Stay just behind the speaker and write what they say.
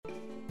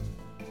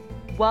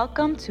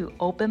Welcome to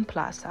Open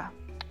Plaza,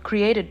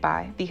 created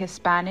by the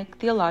Hispanic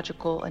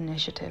Theological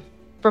Initiative.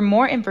 For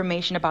more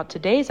information about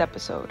today's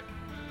episode,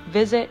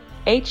 visit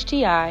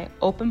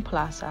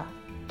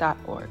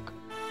htiopenplaza.org.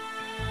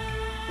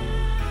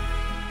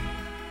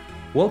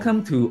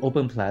 Welcome to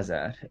Open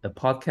Plaza, a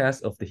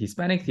podcast of the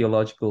Hispanic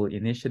Theological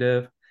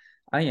Initiative.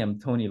 I am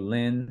Tony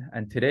Lin,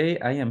 and today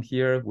I am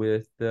here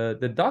with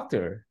the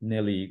Dr.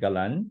 Nelly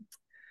Galan.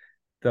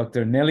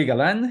 Dr. Nelly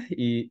Galan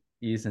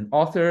is an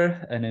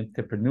author, an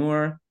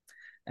entrepreneur,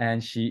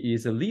 and she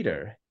is a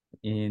leader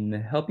in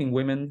helping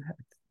women,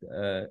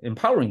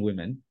 empowering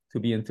women to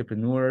be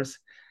entrepreneurs.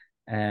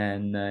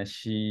 And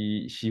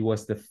she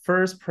was the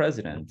first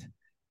president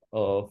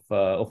of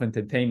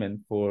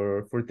entertainment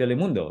for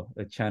Telemundo,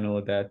 a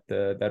channel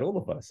that all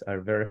of us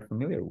are very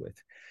familiar with.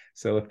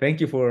 So thank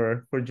you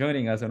for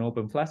joining us on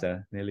Open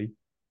Plaza, Nelly.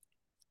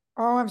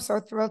 Oh, I'm so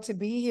thrilled to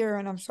be here,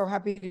 and I'm so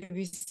happy to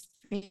be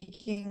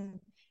speaking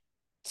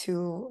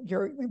to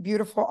your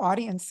beautiful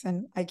audience,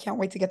 and I can't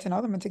wait to get to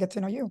know them and to get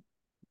to know you.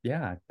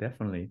 Yeah,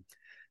 definitely.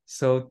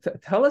 So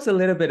tell us a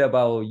little bit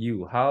about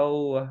you.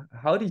 How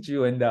did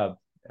you end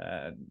up?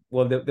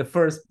 Well, the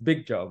first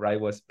big job,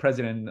 right, was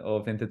president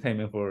of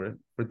entertainment for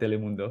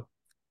Telemundo.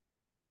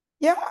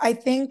 Yeah, I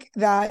think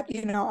that,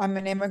 I'm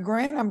an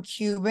immigrant. I'm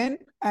Cuban.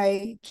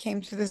 I came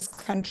to this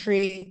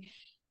country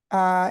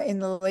in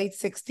the late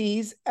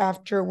 60s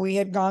after we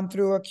had gone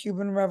through a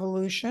Cuban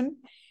revolution,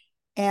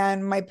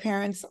 and my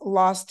parents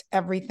lost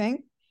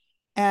everything.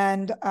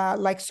 And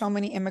like so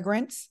many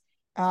immigrants,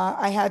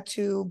 I had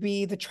to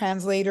be the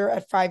translator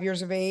at 5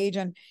 years of age,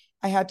 and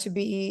I had to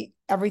be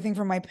everything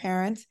for my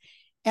parents.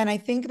 And I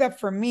think that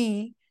for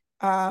me,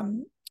 I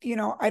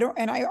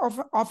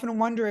often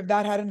wonder if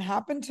that hadn't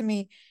happened to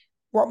me,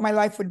 what my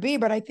life would be.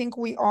 But I think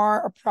we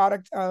are a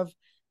product of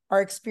our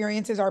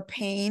experiences, our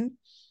pain.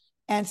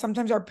 And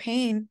sometimes our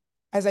pain,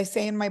 as I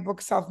say in my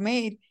book,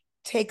 Self-Made,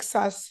 takes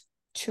us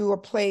to a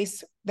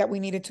place that we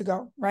needed to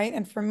go, right?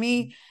 And for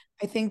me,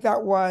 I think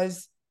that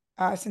was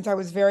since I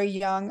was very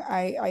young,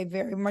 I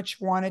very much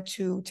wanted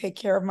to take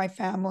care of my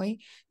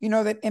family. You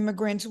know that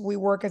immigrants, we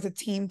work as a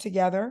team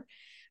together.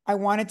 I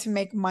wanted to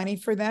make money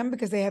for them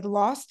because they had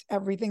lost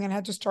everything and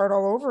had to start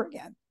all over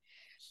again.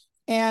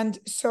 And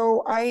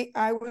so I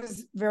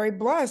was very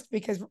blessed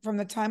because from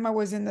the time I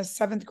was in the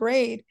 7th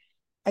grade,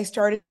 I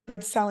started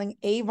selling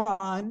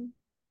Avon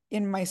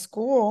in my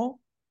school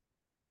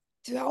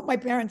to help my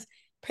parents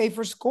pay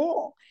for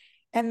school.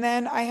 And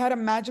then I had a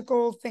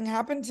magical thing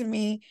happen to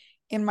me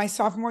in my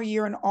sophomore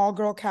year in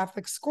all-girl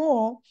Catholic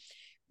school,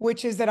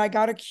 which is that I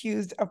got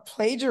accused of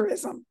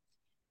plagiarism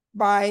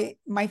by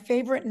my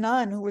favorite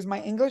nun, who was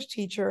my English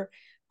teacher,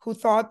 who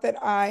thought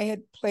that I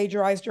had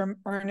plagiarized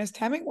Ernest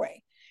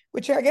Hemingway,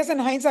 which I guess in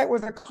hindsight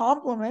was a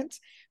compliment,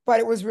 but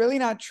it was really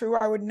not true.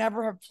 I would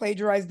never have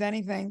plagiarized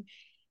anything.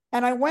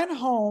 And I went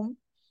home,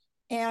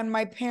 and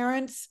my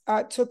parents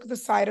took the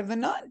side of the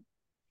nun.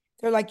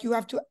 They're like, you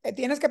have to,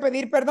 tienes que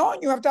pedir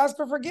perdón, you have to ask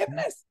for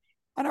forgiveness.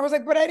 And I was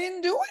like, but I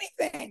didn't do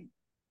anything.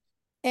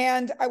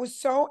 And I was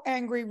so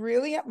angry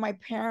really at my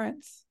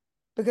parents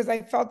because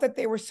I felt that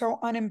they were so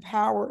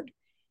unempowered,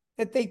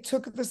 that they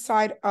took the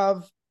side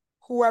of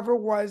whoever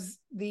was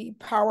the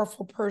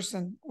powerful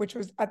person, which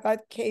was at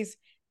that case,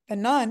 the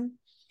nun.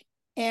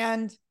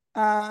 And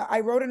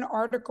I wrote an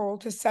article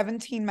to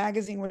 17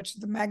 magazine, which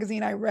is the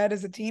magazine I read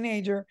as a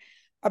teenager,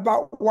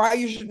 about why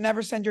you should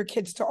never send your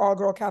kids to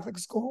all-girl Catholic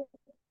school.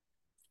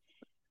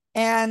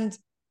 And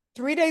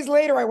 3 days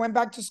later, I went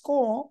back to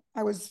school.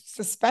 I was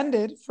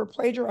suspended for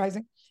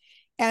plagiarizing.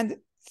 And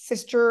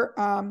sister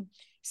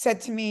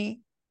said to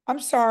me, I'm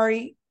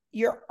sorry,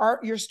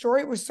 your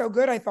story was so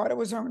good. I thought it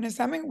was Ernest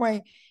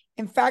Hemingway.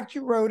 In fact,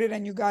 you wrote it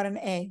and you got an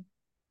A.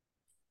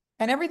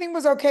 And everything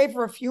was okay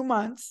for a few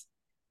months.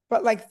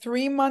 But like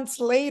 3 months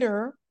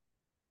later,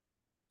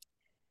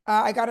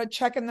 I got a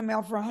check in the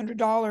mail for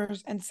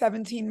 $100, and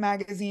 17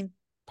 magazine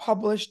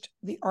published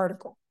the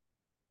article.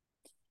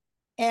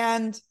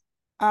 And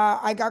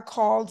I got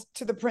called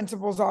to the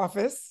principal's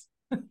office.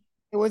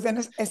 It was an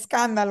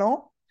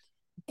escándalo,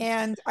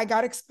 and I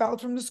got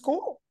expelled from the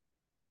school.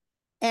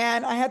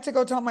 And I had to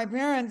go tell my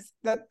parents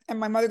that, and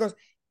my mother goes,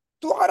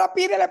 "Tú ahora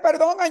pídele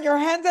perdón on your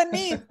hands and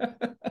knees."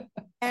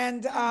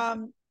 And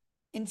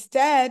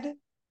instead,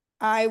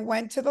 I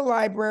went to the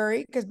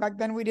library because back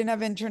then we didn't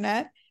have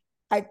internet.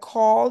 I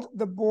called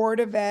the Board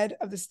of Ed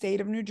of the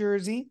state of New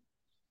Jersey.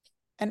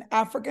 An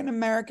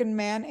African-American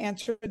man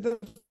answered the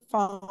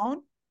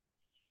phone.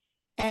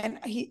 And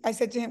I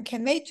said to him,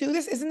 can they do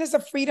this? Isn't this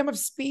a freedom of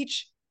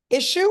speech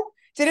issue?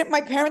 Didn't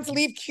my parents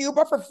leave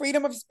Cuba for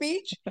freedom of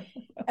speech?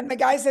 And the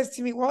guy says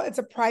to me, well, it's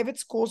a private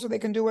school, so they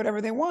can do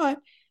whatever they want,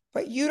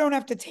 but you don't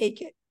have to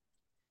take it.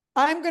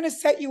 I'm going to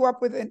set you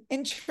up with an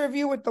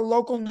interview with the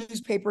local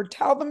newspaper.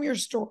 Tell them your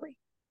story.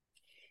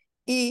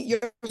 Y yo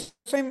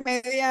soy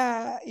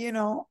media,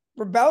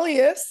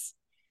 rebellious.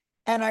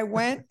 And I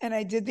went and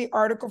I did the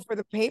article for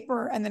the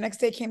paper. And the next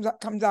day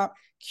comes out,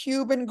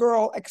 Cuban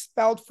girl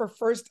expelled for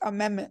First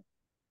Amendment.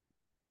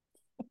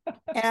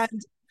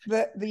 And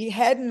the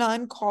head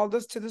nun called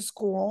us to the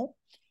school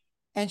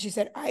And she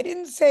said, I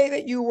didn't say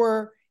that you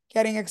were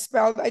getting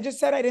expelled. I just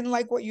said I didn't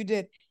like what you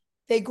did.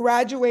 They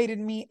graduated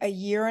me a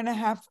year and a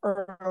half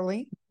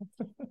early.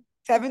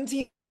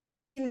 17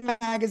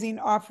 magazine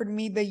offered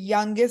me the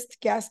youngest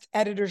guest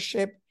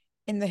editorship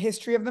in the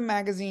history of the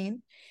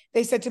magazine.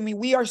 They said to me,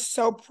 we are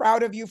so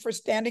proud of you for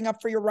standing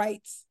up for your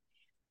rights.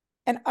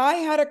 And I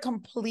had a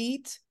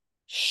complete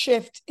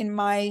shift in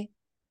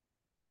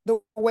the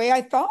way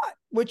I thought,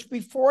 which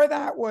before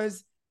that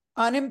was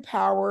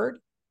unempowered,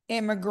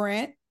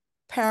 immigrant,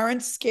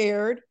 parents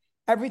scared,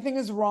 everything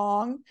is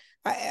wrong.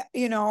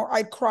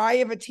 I'd cry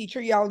if a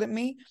teacher yelled at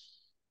me,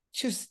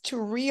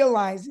 to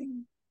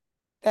realizing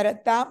that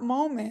at that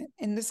moment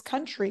in this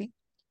country,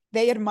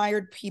 they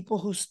admired people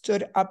who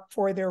stood up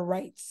for their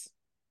rights.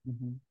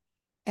 Mm-hmm.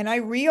 And I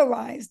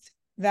realized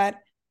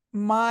that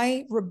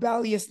my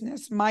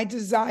rebelliousness, my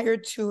desire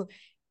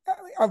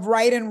of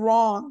right and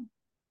wrong,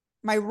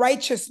 my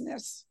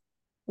righteousness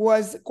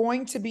was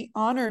going to be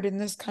honored in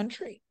this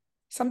country.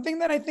 Something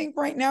that I think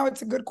right now,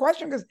 it's a good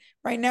question, because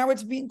right now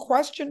it's being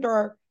questioned,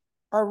 our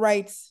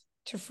rights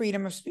to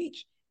freedom of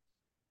speech.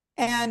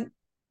 And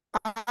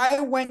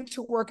I went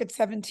to work at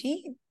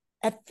 17,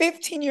 at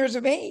 15 years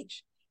of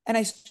age, and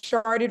I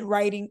started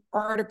writing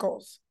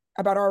articles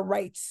about our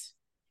rights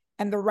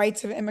and the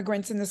rights of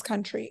immigrants in this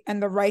country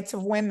and the rights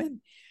of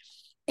women.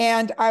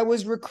 And I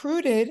was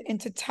recruited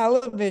into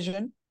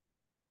television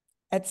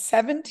at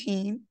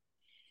 17.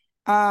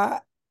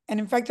 And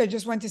in fact, I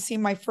just went to see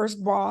my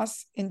first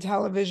boss in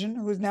television,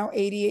 who is now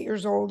 88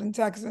 years old in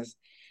Texas.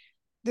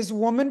 This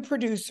woman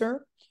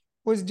producer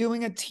was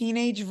doing a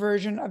teenage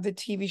version of the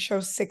TV show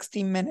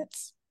 60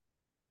 Minutes.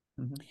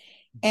 Mm-hmm.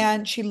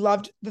 And she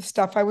loved the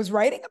stuff I was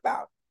writing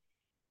about.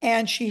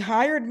 And she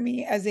hired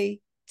me as a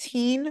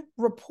teen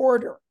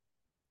reporter.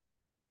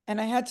 And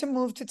I had to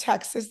move to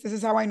Texas. This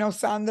is how I know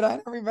Sandra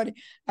and everybody.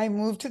 I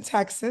moved to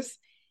Texas,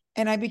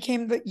 and I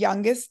became the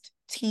youngest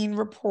teen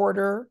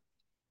reporter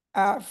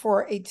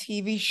for a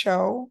TV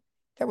show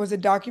that was a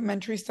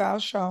documentary style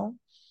show.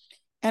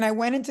 And I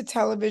went into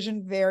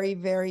television very,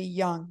 very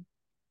young.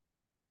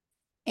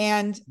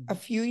 And a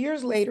few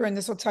years later, and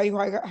this will tell you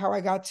how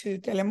I got to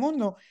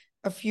Telemundo,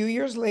 a few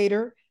years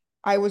later,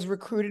 I was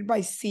recruited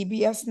by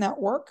CBS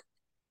Network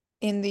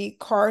in the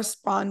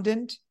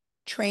correspondent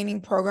training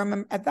program.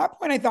 And at that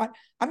point, I thought,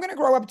 I'm going to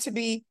grow up to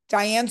be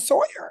Diane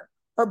Sawyer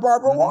or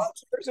Barbara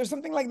Walters or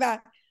something like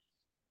that.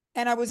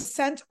 And I was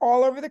sent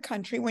all over the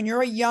country. When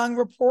you're a young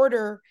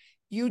reporter,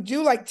 you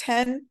do like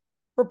 10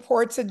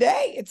 reports a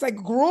day. It's like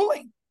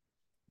grueling.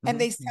 And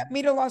they sent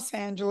me to Los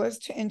Angeles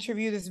to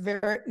interview this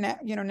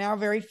now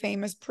very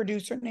famous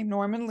producer named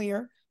Norman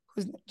Lear,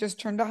 who's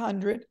just turned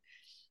 100.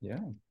 Yeah.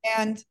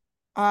 And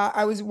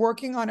I was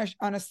working on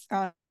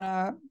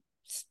a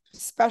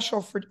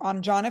special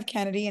on John F.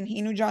 Kennedy, and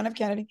he knew John F.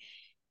 Kennedy.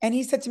 And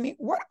he said to me,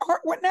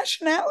 what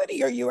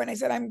nationality are you? And I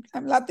said,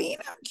 I'm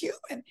Latina, I'm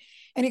Cuban.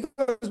 And he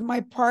goes, my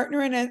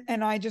partner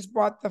and I just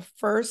bought the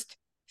first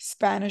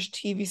Spanish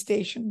TV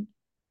station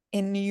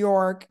in New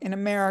York, in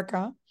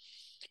America.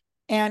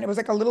 And it was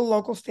like a little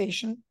local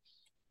station.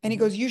 And he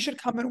goes, you should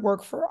come and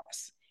work for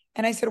us.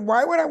 And I said,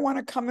 why would I want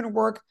to come and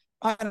work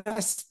on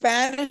a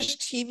Spanish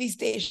TV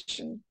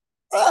station?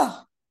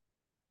 Ugh.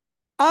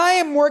 I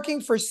am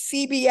working for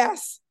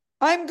CBS.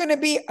 I'm going to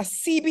be a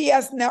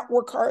CBS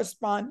network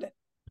correspondent.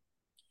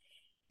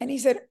 And he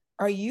said,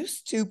 are you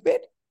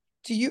stupid?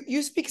 Do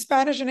you speak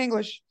Spanish and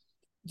English?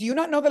 Do you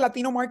not know the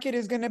Latino market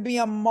is going to be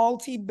a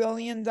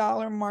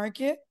multi-billion-dollar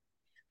market?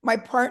 My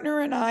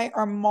partner and I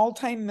are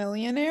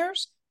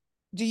multi-millionaires.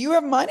 Do you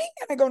have money?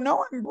 And I go,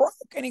 no, I'm broke.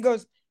 And he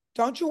goes,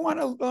 don't you want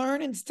to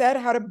learn instead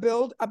how to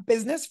build a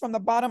business from the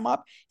bottom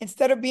up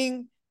instead of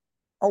being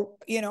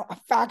a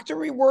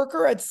factory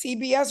worker at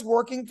CBS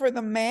working for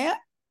the man?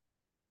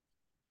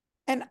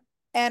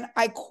 And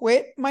I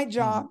quit my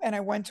job and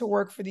I went to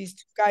work for these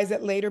two guys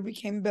that later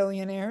became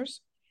billionaires.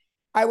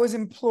 I was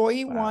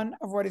employee one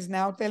of what is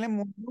now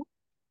Telemundo.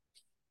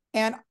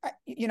 And,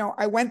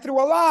 I went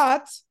through a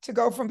lot to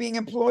go from being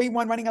employee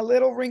one, running a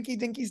little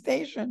rinky-dinky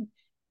station,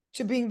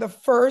 to being the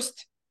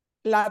first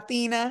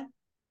Latina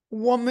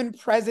woman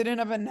president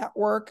of a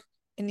network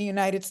in the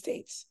United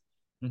States.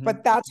 Mm-hmm.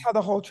 But that's how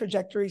the whole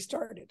trajectory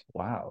started.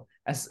 Wow.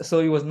 So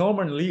it was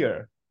Norman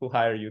Lear who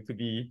hired you to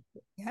be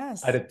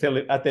at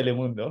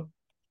Telemundo.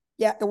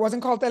 Yeah, it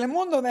wasn't called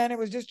Telemundo then. It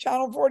was just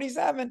Channel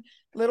 47,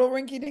 little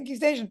rinky-dinky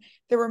station.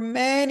 There were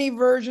many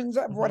versions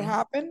of what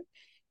happened,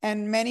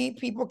 and many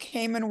people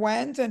came and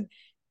went.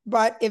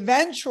 But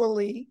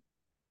eventually,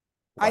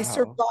 I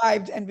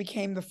survived and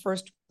became the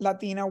first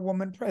Latina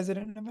woman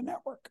president of a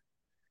network,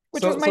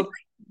 which was my dream.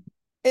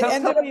 It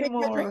ended up being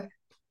my dream.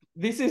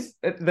 This is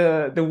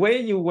the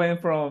way you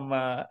went from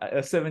a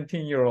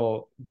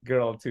 17-year-old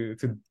girl to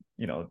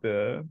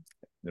the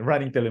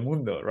running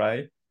Telemundo,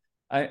 right?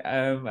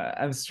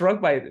 I'm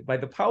struck by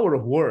the power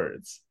of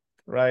words,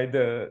 right?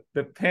 The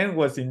pen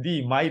was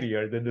indeed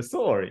mightier than the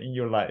sword in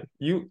your life.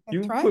 You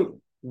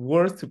put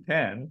words to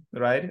pen,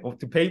 right, or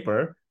to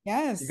paper.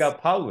 Yes. You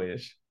got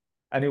published,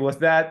 and it was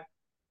that,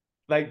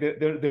 like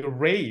the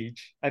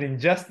rage and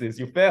injustice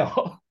you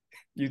felt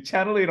you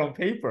channel it on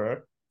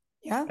paper,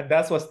 Yeah. and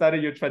that's what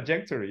started your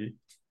trajectory to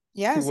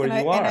Yes. where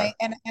And you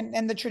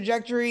are. the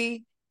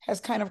trajectory has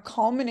kind of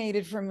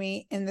culminated for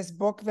me in this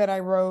book that I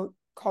wrote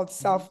called Mhm.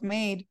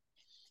 Self-Made.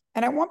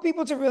 And I want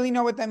people to really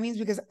know what that means,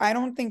 because I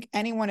don't think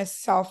anyone is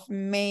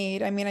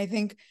self-made. I mean, I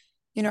think,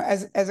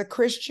 as a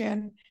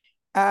Christian,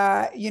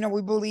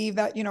 we believe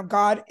that,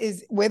 God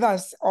is with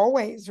us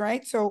always,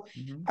 right? So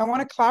Mhm. I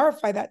want to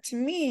clarify that. To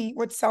me,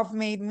 what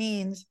self-made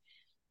means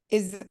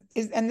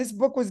and this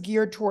book was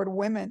geared toward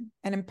women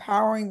and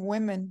empowering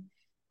women,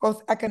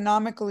 both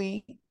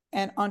economically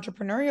and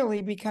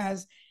entrepreneurially,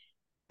 because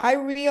I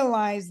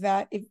realized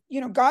that if,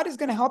 God is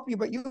going to help you,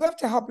 but you have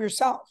to help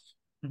yourself.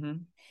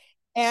 Mhm.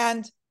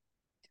 And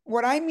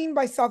what I mean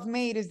by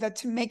self-made is that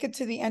to make it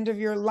to the end of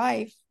your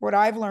life, what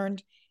I've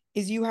learned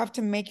is you have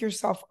to make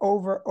yourself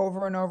over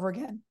and over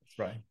again. That's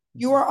right.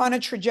 You are on a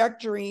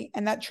trajectory,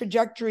 and that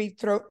trajectory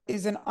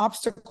is an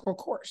obstacle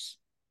course.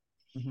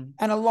 Mhm.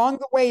 And along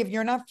the way, if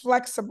you're not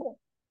flexible,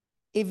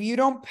 if you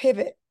don't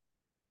pivot,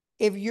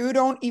 if you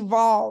don't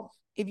evolve,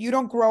 if you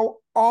don't grow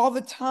all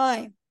the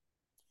time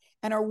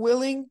and are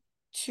willing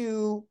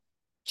to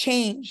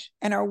change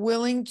and are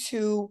willing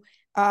to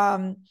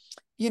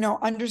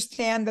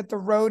understand that the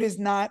road is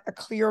not a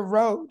clear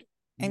road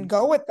and Mhm.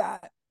 go with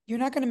that, you're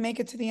not going to make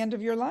it to the end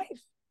of your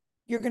life.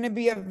 You're going to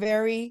be a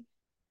very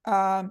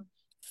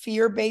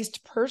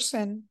fear-based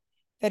person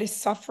that is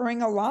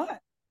suffering a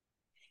lot.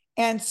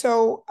 And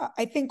so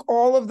I think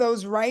all of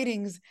those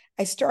writings,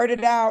 I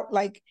started out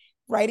like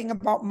writing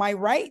about my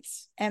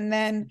rights, and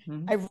then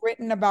Mhm. I've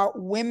written about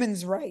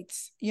women's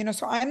rights.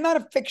 So I'm not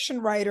a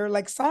fiction writer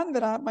like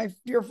Sandra, my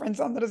dear friend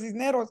Sandra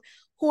Cisneros,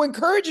 who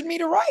encouraged me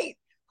to write,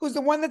 who's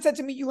the one that said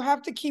to me, you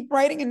have to keep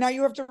writing, and now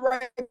you have to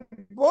write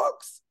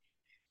books.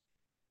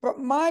 But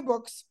my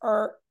books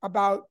are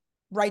about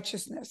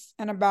righteousness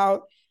and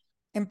about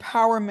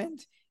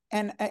empowerment.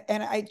 And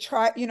I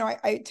try,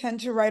 I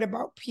tend to write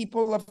about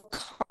people of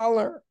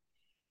color.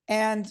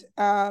 And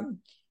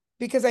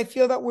because I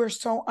feel that we're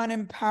so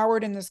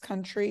unempowered in this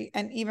country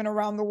and even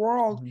around the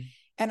world. Mhm.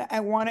 And I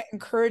want to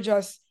encourage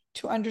us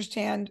to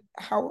understand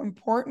how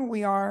important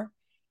we are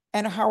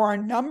and how our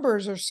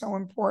numbers are so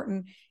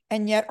important.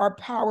 And yet our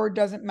power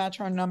doesn't match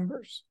our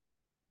numbers.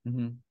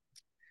 Mhm.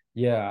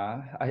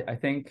 Yeah, I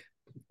think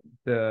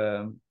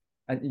the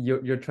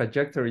your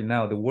trajectory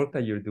now, the work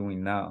that you're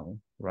doing now,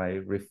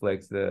 right,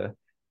 reflects the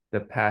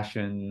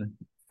passion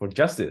for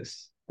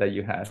justice that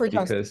you have, For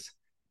justice. because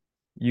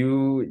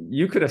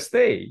you could have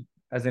stayed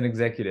as an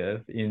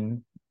executive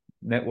in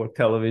network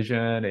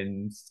television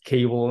and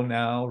cable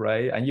now,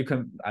 right?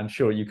 And I'm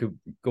sure you could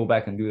go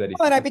back and do that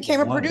Well, and I if you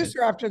became a wanted.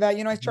 producer after that.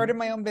 I Mhm. started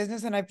my own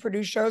business and I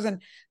produced shows,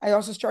 and I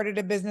also started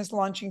a business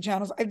launching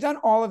channels. I've done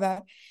all of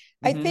that.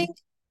 I Mhm. think,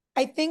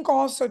 I think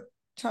also,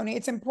 Tony,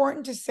 it's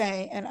important to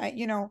say, and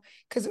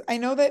because I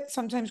know that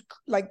sometimes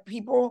like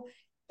people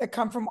that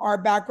come from our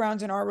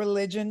backgrounds and our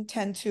religion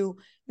tend to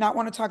not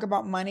want to talk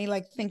about money,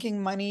 like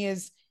thinking money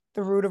is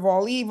the root of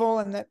all evil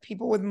and that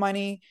people with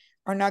money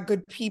are not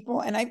good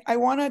people. And I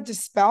want to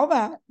dispel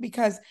that,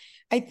 because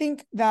I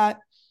think that,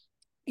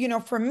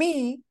 for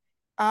me,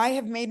 I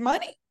have made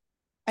money.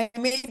 I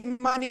made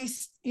money,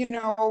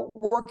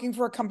 working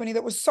for a company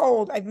that was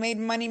sold. I've made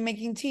money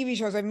making TV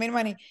shows. I've made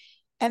money.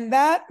 And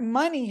that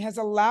money has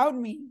allowed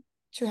me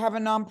to have a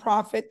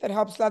nonprofit that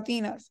helps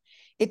Latinas.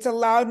 It's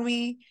allowed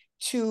me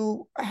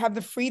to have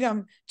the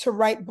freedom to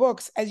write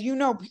books. As you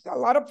know, a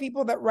lot of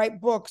people that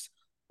write books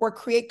or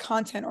create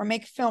content or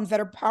make films that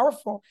are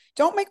powerful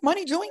don't make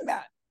money doing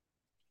that.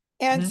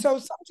 And Mhm. so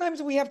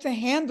sometimes we have to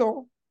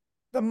handle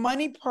the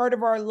money part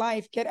of our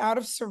life, get out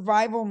of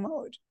survival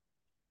mode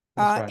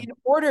That's right. in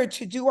order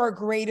to do our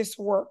greatest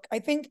work. I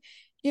think,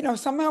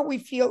 somehow we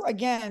feel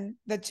again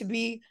that to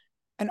be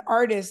an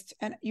artist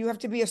and you have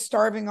to be a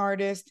starving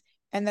artist,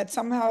 and that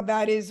somehow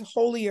that is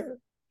holier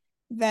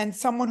than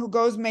someone who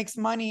goes makes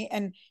money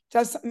and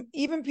does.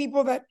 Even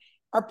people that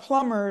are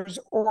plumbers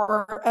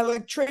or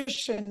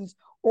electricians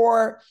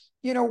or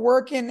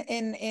work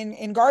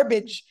in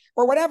garbage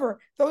or whatever,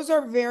 those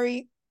are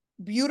very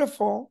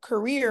beautiful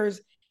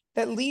careers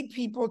that lead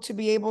people to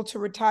be able to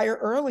retire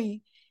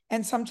early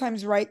and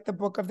sometimes write the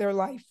book of their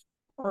life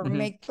or Mhm.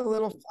 make the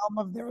little film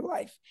of their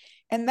life.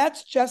 And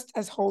that's just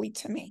as holy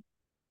to me.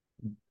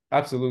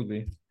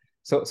 Absolutely.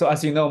 So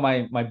as you know,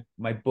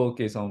 my book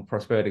is on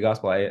prosperity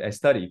gospel. I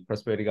study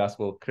prosperity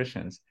gospel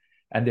Christians,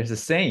 and there's a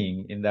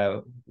saying in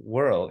that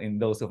world, in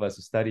those of us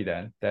who study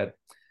that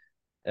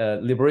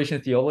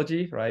liberation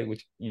theology, right?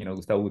 Which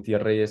Gustavo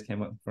Gutierrez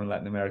came up from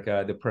Latin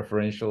America. The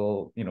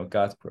preferential,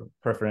 God's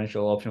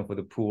preferential option for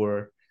the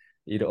poor.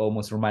 It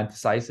almost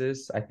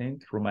romanticizes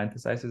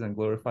and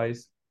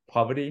glorifies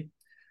poverty.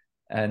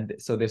 And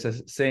so there's a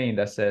saying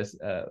that says,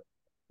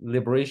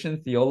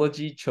 liberation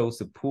theology chose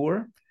the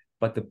poor,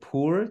 but the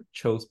poor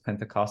chose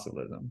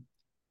Pentecostalism.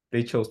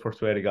 They chose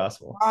prosperity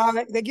gospel,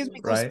 That gives me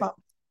right? goosebumps.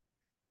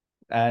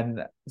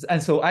 And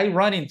and so I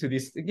run into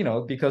this,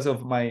 because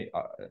of my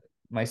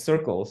my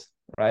circles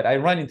right? I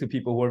run into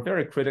people who are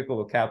very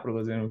critical of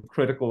capitalism,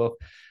 critical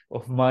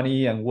of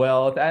money and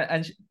wealth,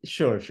 and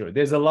sure,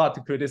 there's a lot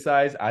to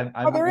criticize. I'm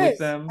there with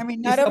is. I them.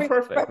 mean, not It's not every,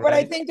 perfect, but I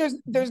right? think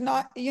there's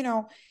not,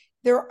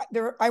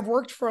 I've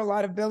worked for a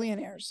lot of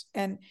billionaires,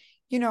 and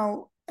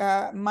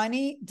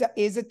money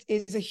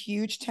is a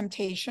huge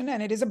temptation,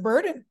 and it is a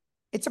burden.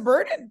 It's a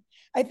burden.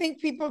 I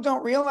think people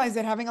don't realize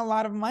that having a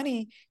lot of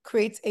money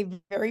creates a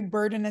very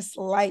burdenous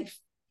life.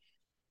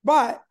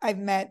 But I've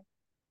met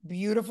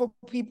beautiful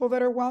people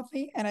that are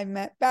wealthy, and I've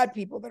met bad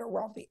people that are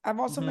wealthy. I've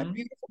also met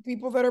beautiful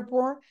people that are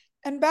poor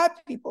and bad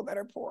people that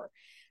are poor.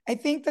 I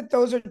think that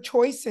those are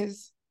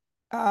choices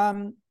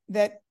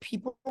that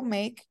people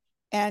make.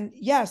 And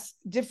yes,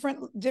 different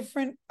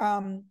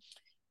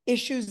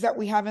issues that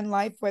we have in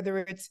life, whether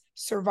it's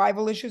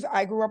survival issues.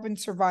 I grew up in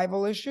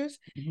survival issues,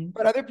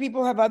 but other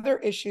people have other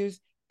issues,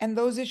 and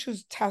those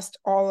issues test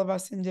all of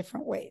us in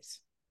different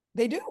ways.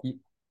 They do.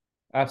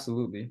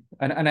 Absolutely.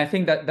 And I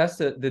think that's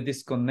the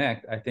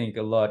disconnect, I think,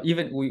 a lot.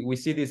 Even we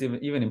see this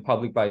even in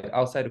public, by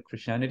outside of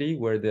Christianity,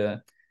 where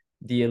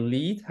the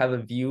elite have a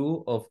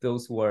view of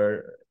those who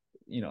are,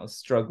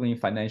 struggling,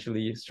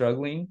 financially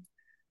struggling,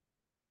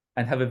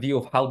 and have a view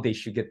of how they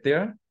should get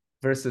there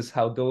versus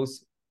how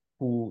those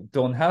who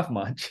don't have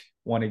much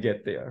want to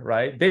get there,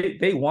 right?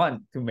 They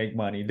want to make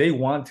money. They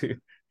want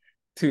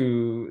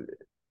to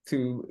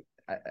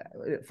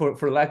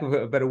for lack of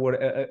a better word,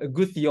 a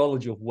good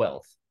theology of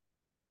wealth,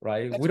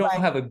 right? That's We don't right.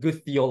 have a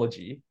good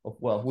theology of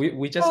wealth.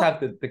 We just have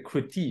the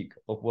critique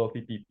of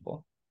wealthy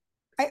people.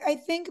 I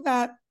think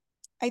that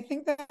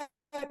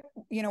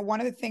one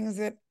of the things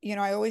that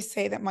I always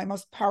say that my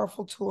most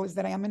powerful tool is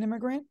that I am an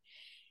immigrant,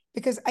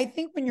 because I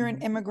think when you're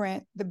an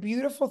immigrant, the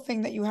beautiful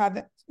thing that you have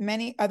that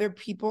many other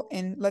people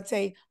in, let's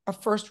say, a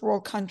first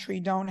world country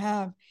don't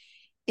have,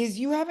 is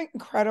you have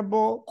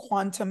incredible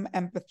quantum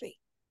empathy.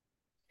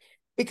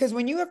 Because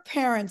when you have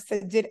parents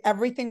that did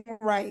everything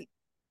right,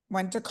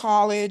 went to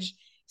college,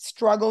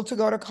 struggled to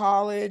go to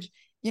college,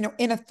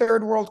 in a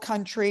third world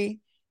country,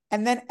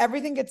 and then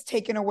everything gets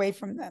taken away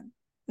from them,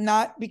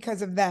 not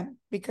because of them,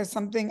 because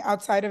something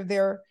outside of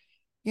their,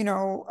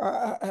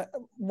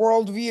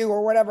 worldview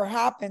or whatever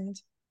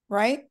happened,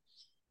 right?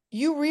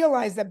 You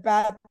realize that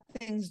bad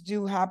things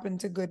do happen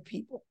to good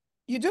people.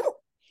 You do.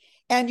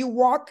 And you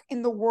walk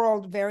in the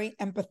world very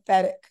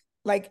empathetic.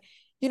 Like,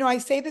 I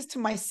say this to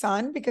my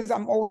son because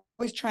I'm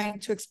always trying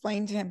to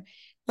explain to him,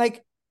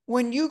 like,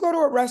 when you go to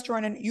a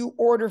restaurant and you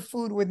order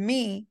food with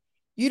me,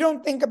 you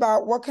don't think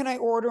about what can I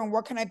order and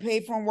what can I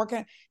pay for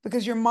and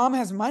because your mom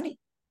has money.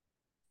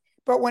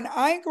 But when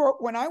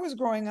I was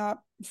growing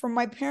up, for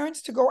my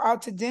parents to go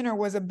out to dinner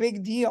was a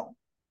big deal.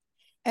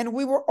 And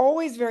we were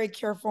always very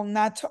careful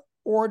not to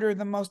order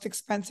the most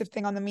expensive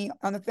thing on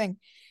the thing.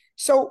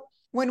 So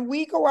when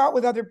we go out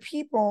with other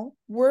people,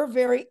 we're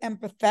very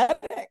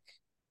empathetic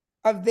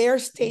of their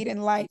state in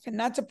life, and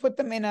not to put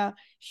them in a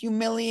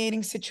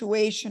humiliating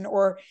situation,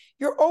 or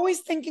you're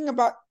always thinking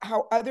about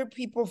how other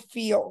people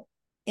feel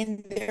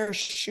in their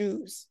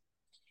shoes.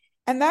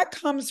 And that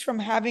comes from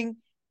having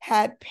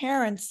had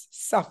parents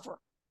suffer.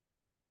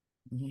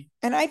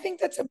 And I think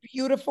that's a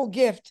beautiful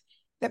gift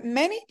that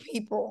many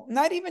people,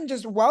 not even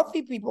just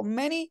wealthy people,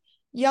 many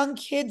young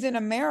kids in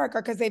America,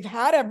 because they've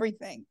had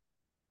everything,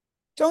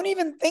 don't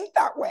even think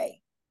that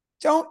way.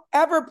 Don't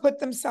ever put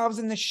themselves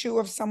in the shoe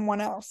of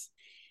someone else.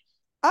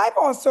 I've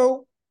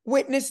also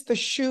witnessed the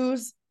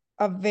shoes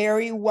of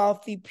very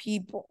wealthy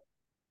people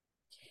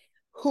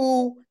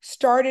who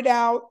started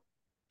out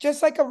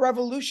just like a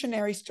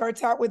revolutionary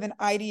starts out with an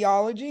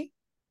ideology.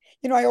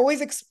 I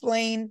always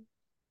explain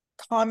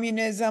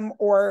communism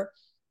or,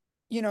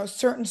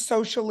 certain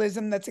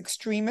socialism that's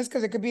extremist,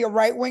 because it could be a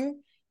right-wing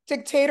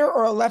dictator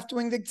or a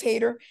left-wing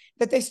dictator,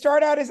 that they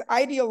start out as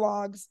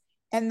ideologues,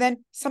 and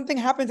then something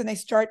happens and they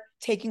start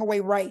taking away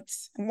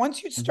rights. And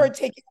once you start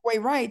taking away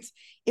rights,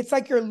 it's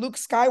like you're Luke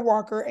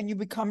Skywalker and you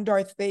become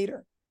Darth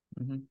Vader.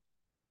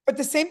 But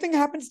the same thing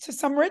happens to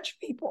some rich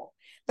people.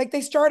 Like,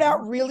 they start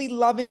out really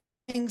loving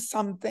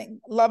something,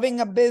 loving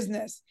a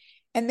business,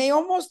 and they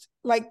almost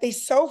like they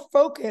so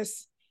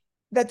focus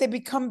that they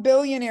become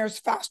billionaires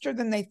faster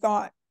than they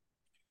thought.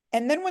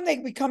 And then when they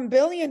become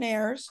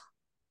billionaires,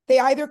 they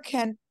either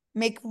can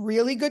make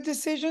really good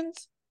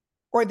decisions,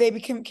 or they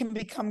can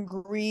become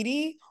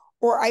greedy,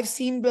 or I've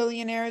seen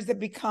billionaires that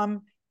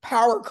become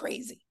power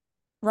crazy,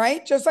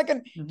 right? Just like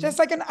an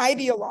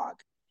ideologue.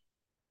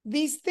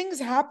 These things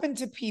happen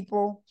to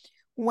people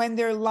when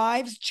their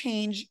lives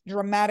change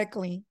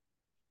dramatically.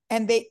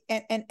 And this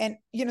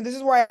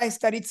is why I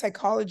studied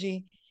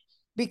psychology,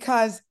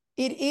 because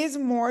it is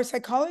more,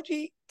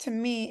 psychology to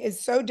me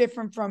is so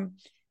different from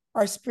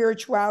our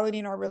spirituality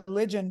and our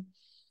religion,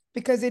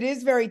 because it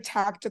is very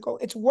tactical.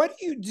 It's what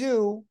you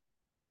do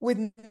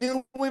with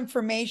new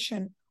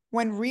information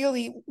when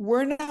really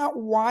we're not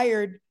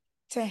wired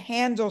to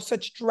handle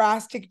such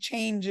drastic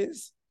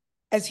changes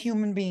as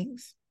human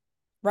beings,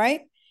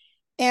 right?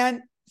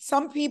 And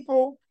some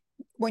people,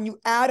 when you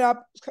add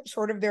up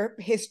sort of their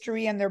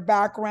history and their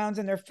backgrounds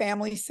and their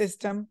family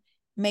system,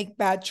 make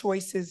bad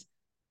choices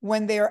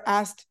when they are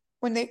asked,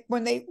 when they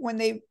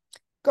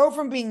go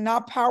from being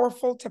not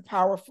powerful to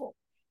powerful,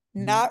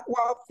 Mm-hmm. not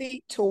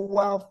wealthy to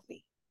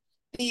wealthy.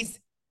 These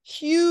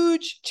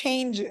huge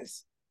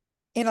changes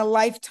in a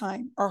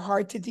lifetime are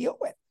hard to deal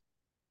with.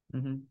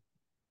 Mm-hmm.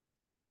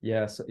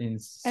 Yeah, so in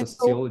And so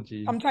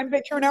sociology, sometimes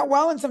they turn out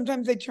well and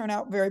sometimes they turn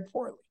out very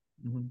poorly.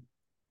 mm-hmm.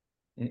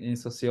 In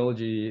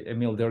sociology,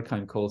 Emile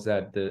Durkheim calls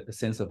that the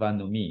sense of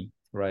anomie,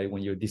 right?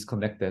 When you're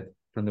disconnected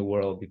from the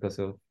world because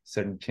of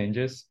certain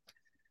changes,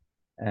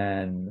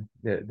 and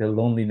the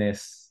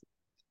loneliness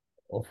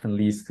often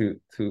leads to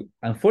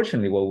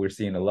unfortunately what we're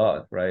seeing a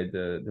lot, right?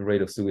 The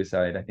rate of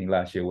suicide, I think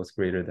last year was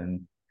greater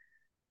than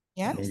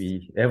Yes.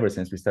 maybe ever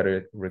since we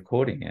started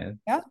recording it.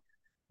 Yeah.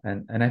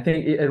 And I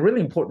think a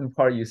really important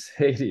part you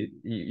said,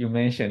 you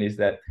mentioned, is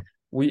that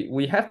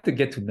we have to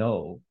get to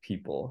know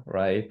people,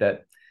 right?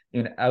 That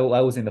I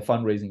was in the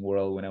fundraising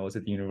world when I was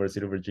at the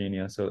University of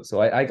Virginia,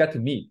 so I got to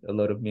meet a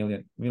lot of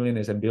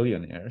millionaires and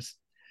billionaires,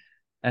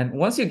 and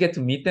once you get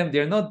to meet them,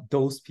 they're not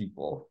those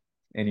people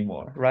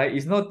anymore, right?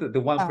 It's not the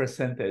one Yeah.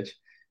 percentage.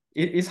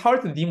 It's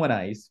hard to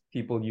demonize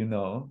people,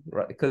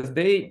 right? Because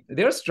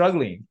they're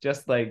struggling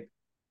just like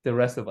the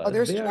rest of Oh, us.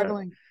 they're They're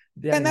struggling.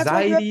 the And that's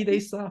why anxiety they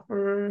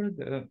suffer.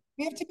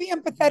 you have to be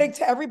empathetic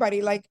to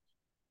everybody. Like,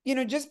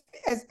 just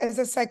as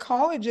a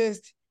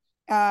psychologist,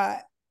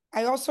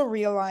 I also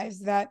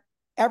realized that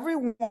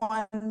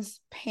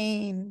everyone's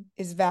pain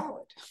is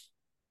valid.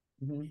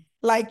 Mhm.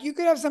 Like, you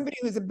could have somebody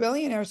who's a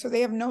billionaire, so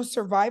they have no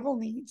survival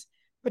needs,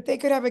 but they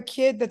could have a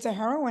kid that's a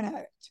heroin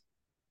addict.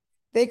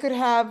 They could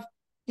have,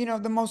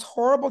 the most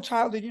horrible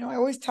childhood. I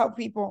always tell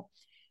people,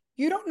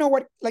 you don't know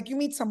what, like, you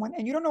meet someone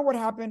and you don't know what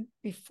happened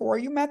before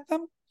you met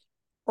them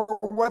or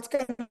what's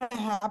going to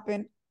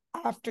happen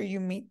after you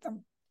meet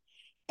them.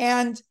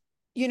 And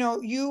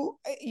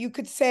you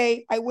could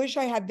say, I wish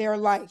I had their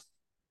life.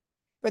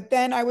 But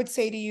then I would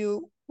say to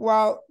you,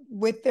 well,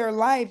 with their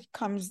life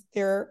comes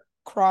their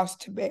cross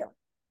to bear.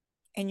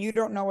 And you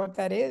don't know what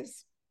that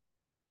is.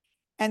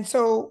 And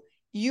so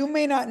you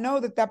may not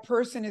know that that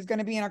person is going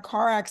to be in a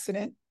car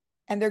accident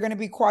and they're going to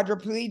be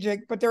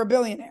quadriplegic, but they're a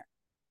billionaire.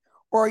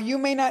 Or you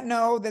may not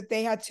know that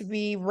they had to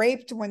be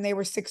raped when they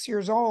were 6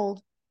 years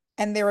old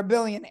and they're a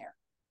billionaire.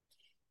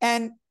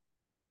 And,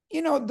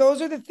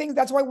 those are the things.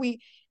 That's why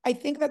I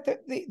think that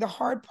the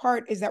hard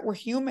part is that we're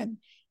human.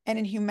 And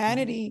in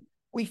humanity,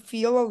 we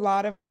feel a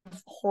lot of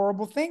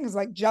horrible things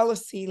like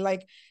jealousy,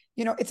 like,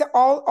 it's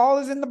all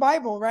is in the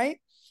Bible, right?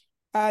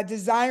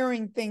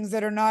 Desiring things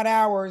that are not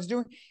ours,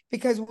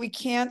 because we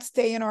can't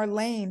stay in our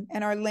lane.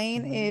 And our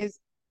lane Mhm. is,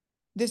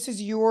 this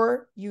is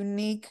your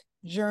unique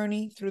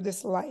journey through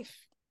this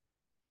life.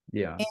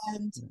 Yeah.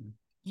 And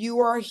you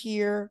are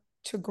here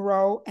to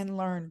grow and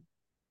learn.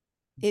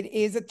 It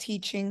is a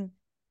teaching.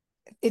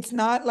 It's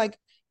not like,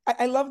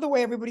 I love the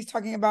way everybody's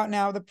talking about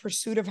now the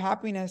pursuit of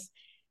happiness.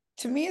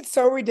 To me, it's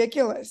so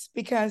ridiculous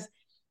because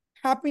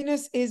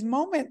happiness is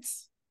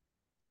moments.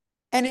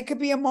 And it could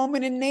be a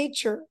moment in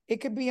nature. It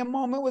could be a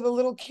moment with a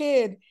little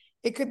kid.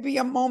 It could be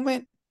a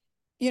moment,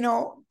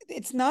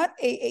 it's not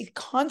a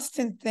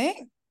constant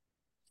thing.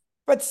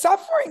 But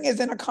suffering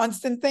isn't a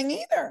constant thing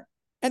either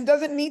and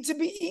doesn't need to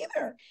be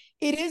either.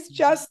 It is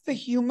just the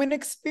human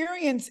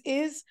experience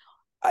is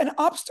an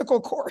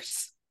obstacle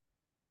course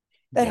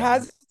that Yeah.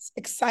 has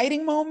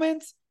exciting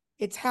moments,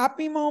 it's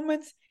happy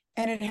moments,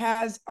 and it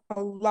has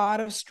a lot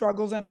of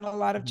struggles and a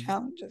lot of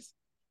challenges.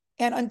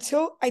 And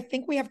until I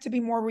think we have to be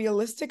more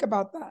realistic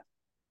about that.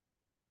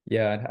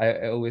 Yeah,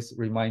 I always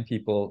remind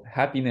people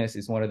happiness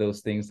is one of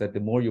those things that the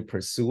more you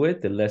pursue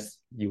it, the less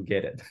you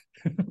get it.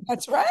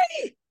 That's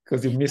right.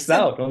 Because you miss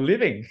Listen, out on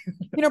living.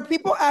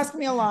 people ask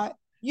me a lot,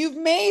 you've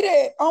made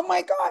it. Oh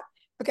my God.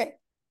 Okay.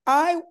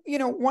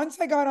 Once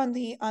I got on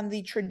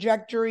the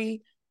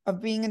trajectory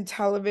of being in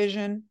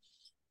television,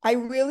 I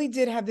really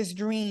did have this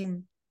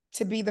dream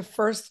to be the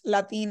first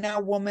Latina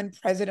woman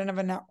president of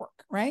a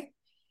network, right?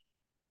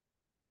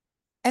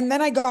 And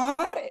then I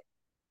got it.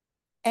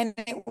 And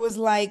it was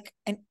like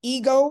an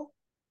ego,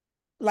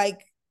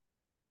 like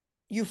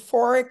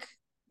euphoric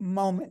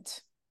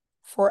moment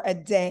for a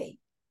day.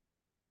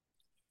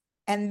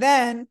 And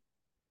then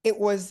it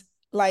was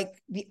like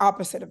the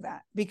opposite of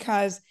that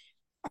because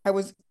I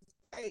was,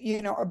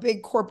 a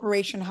big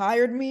corporation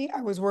hired me.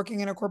 I was working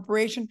in a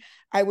corporation.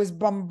 I was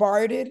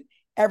bombarded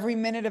every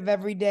minute of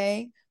every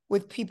day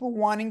with people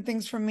wanting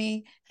things from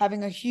me,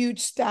 having a huge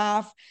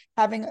staff,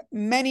 having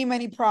many,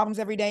 many problems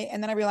every day.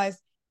 And then I realized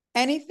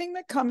anything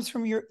that comes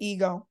from your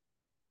ego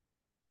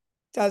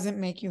doesn't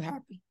make you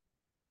happy.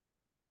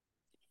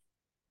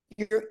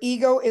 Your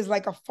ego is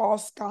like a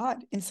false god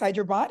inside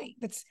your body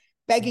that's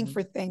begging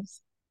for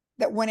things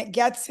that when it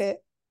gets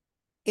it,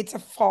 it's a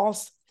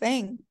false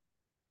thing.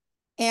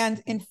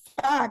 And in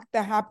fact,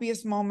 the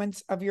happiest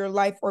moments of your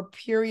life or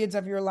periods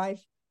of your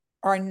life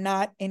are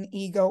not an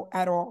ego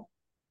at all.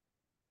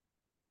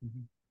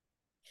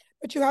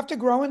 But you have to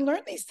grow and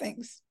learn these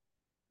things,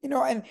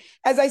 and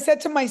as I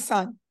said to my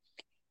son,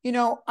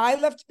 I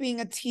left being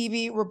a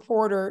TV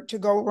reporter to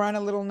go run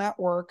a little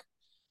network,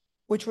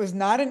 which was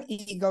not an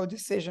ego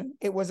decision.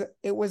 It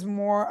was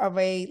more of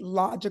a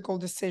logical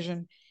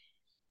decision.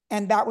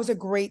 And that was a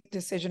great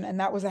decision.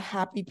 And that was a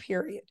happy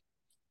period.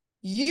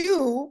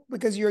 You,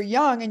 because you're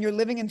young and you're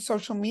living in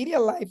social media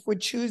life,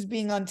 would choose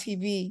being on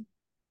TV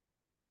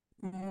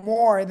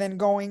more than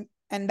going,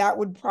 and that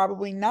would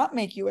probably not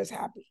make you as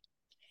happy.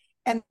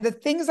 And the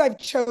things I've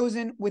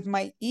chosen with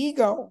my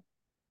ego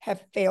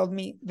have failed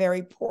me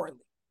very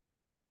poorly.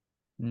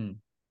 Mm.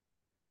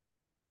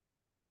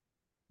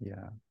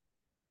 Yeah.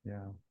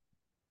 Yeah.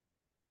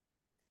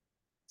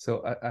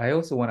 So I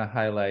also want to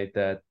highlight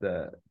that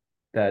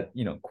that,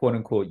 you know, quote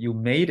unquote, you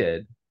made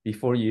it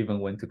before you even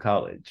went to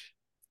college,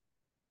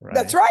 right?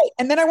 That's right.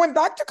 And then I went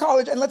back to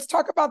college, and let's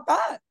talk about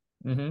that.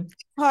 Mm-hmm.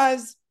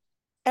 Because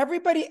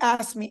everybody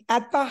asked me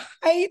at the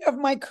height of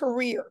my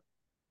career,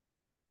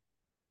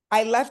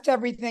 I left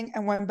everything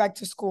and went back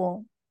to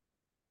school.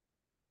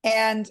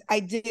 And I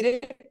did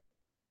it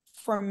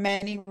for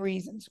many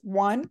reasons.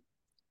 One,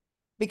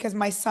 because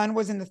my son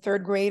was in the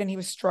 3rd grade and he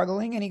was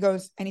struggling. And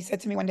he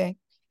said to me one day,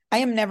 I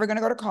am never going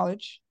to go to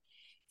college.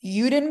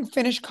 You didn't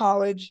finish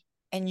college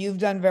and you've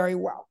done very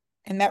well.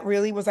 And that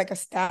really was like a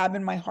stab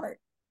in my heart,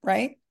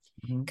 right?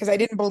 Because I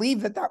didn't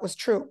believe that that was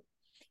true.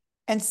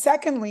 And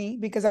secondly,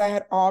 because I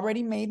had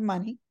already made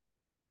money.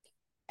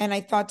 And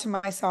I thought to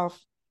myself,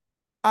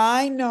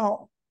 I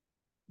know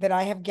that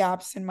I have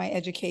gaps in my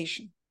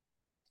education.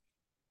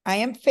 I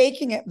am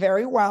faking it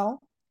very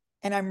well.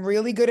 And I'm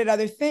really good at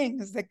other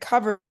things that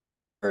covers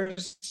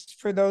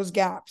for those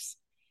gaps.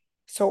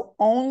 So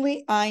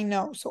only I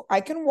know. So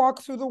I can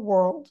walk through the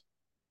world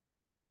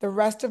the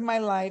rest of my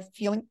life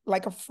feeling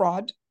like a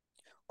fraud,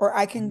 or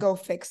I can go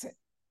fix it.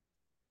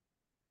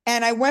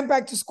 And I went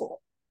back to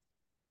school.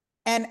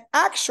 And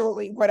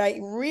actually, what I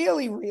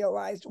really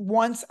realized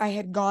once I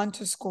had gone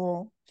to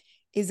school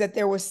is that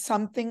there was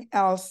something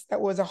else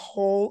that was a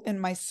hole in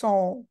my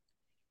soul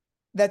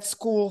that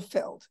school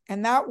filled.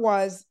 And that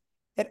was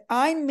that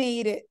I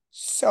made it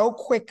so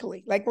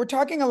quickly. Like we're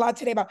talking a lot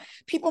today about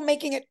people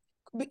making it,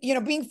 you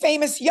know, being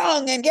famous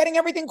young and getting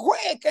everything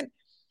quick.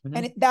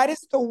 And that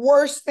is the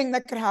worst thing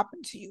that could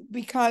happen to you,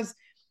 because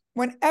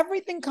when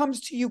everything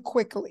comes to you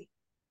quickly,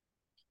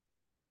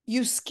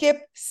 you skip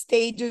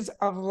stages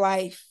of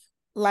life,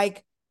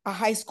 like a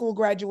high school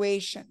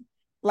graduation,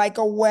 like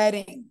a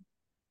wedding,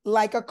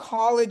 like a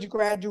college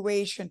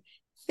graduation,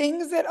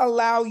 things that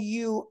allow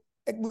you.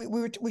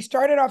 We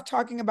started off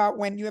talking about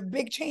when you have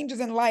big changes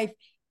in life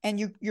and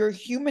your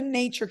human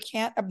nature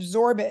can't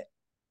absorb it.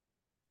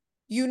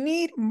 You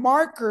need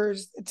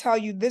markers that tell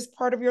you this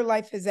part of your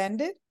life has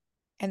ended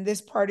and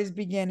this part is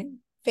beginning,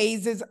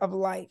 phases of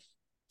life.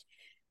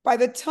 By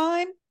the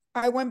time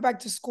I went back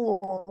to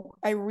school,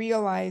 I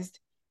realized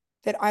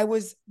that I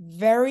was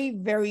very,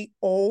 very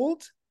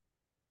old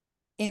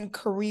in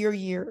career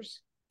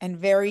years and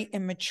very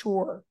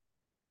immature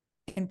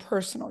in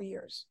personal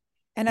years.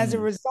 And as a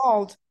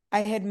result,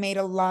 I had made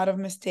a lot of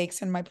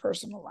mistakes in my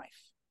personal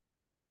life.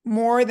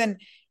 More than,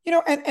 you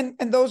know,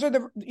 and those are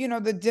the, you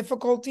know, the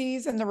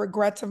difficulties and the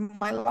regrets of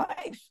my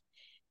life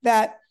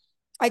that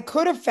I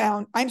could have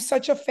found. I'm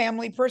such a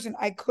family person.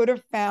 I could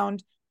have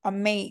found a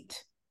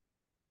mate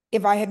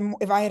if I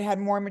had had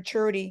more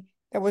maturity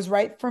that was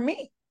right for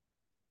me.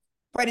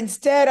 But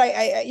instead,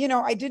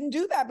 I didn't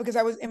do that because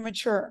I was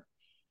immature.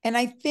 And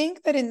I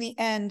think that in the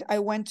end, I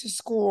went to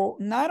school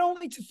not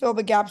only to fill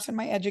the gaps in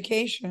my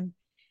education,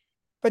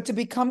 but to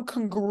become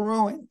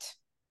congruent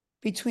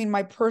between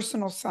my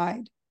personal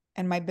side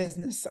and my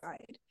business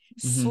side.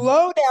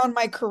 Slow down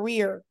my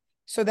career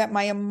so that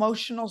my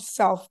emotional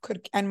self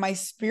and my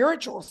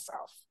spiritual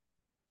self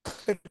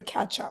could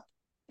catch up.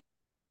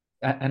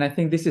 And I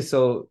think this is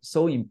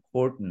so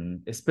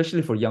important,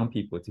 especially for young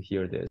people to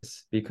hear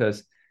this,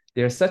 because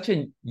there's such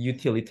a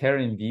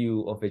utilitarian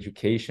view of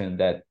education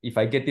that if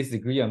I get this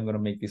degree, I'm going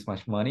to make this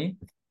much money,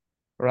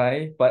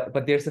 right?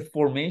 But there's a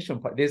formation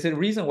part. There's a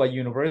reason why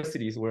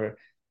universities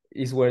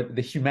is where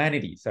the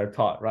humanities are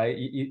taught, right?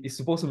 It's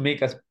supposed to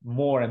make us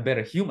more and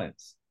better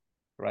humans,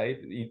 right?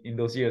 In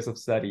those years of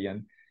study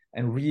and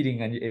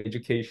reading and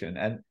education.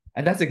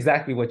 And that's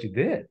exactly what you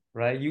did,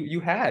 right? You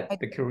had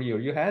the career,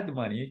 you had the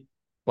money,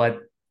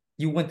 but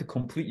you went to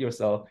complete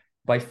yourself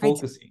by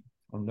focusing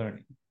on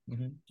learning.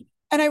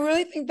 And I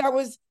really think that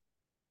was,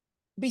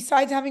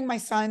 besides having my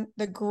son,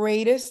 the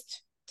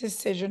greatest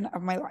decision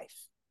of my life.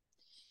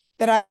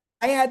 That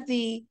I had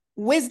the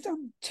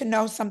wisdom to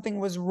know something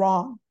was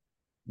wrong.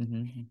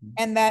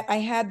 And that I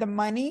had the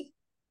money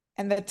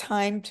and the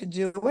time to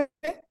do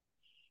it.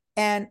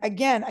 And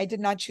again, I did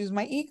not choose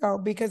my ego,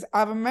 because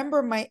I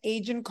remember my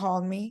agent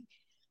called me,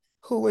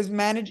 who was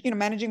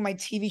managing my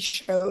TV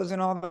shows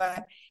and all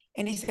that.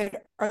 And he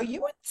said, "Are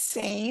you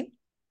insane?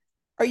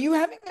 Are you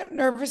having a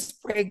nervous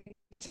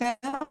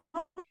breakdown?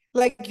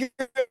 Like you're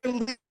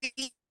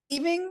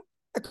leaving,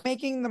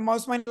 making the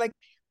most money." Like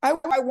I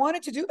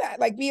wanted to do that,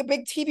 like be a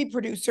big TV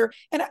producer.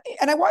 And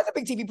I was a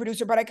big TV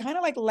producer, but I kind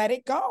of like let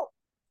it go.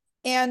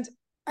 And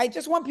I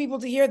just want people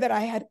to hear that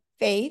I had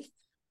faith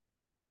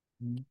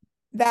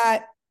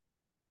that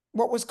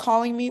what was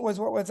calling me was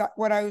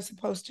what I was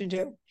supposed to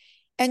do.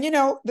 And, you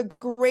know, the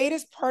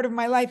greatest part of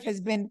my life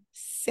has been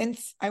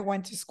since I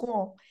went to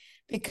school,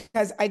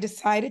 because I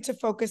decided to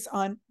focus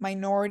on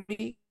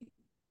minority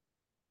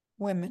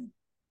women.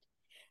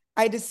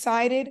 I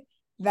decided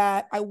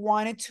that I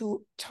wanted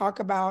to talk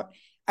about,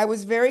 I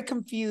was very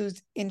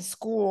confused in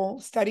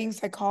school studying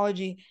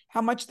psychology,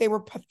 how much they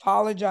were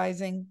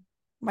pathologizing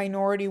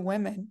minority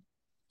women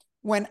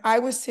when I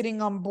was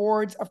sitting on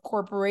boards of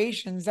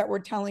corporations that were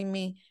telling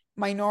me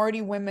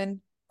minority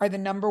women are the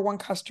number one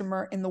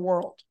customer in the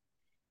world,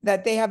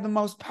 that they have the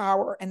most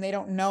power and they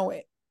don't know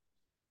it.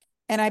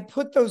 And I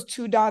put those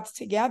two dots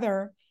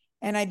together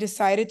and I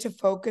decided to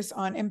focus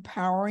on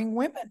empowering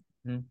women.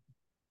 Mm.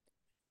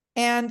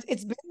 And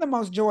it's been the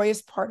most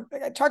joyous part of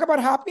it. I talk about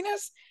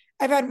happiness.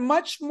 I've had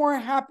much more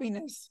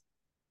happiness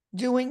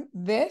doing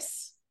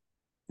this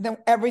than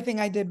everything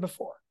I did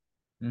before.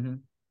 Mm-hmm.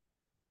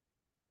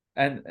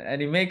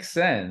 And it makes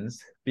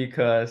sense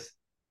because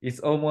it's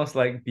almost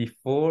like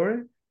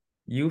before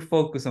you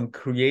focus on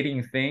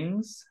creating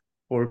things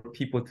for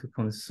people to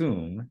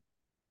consume,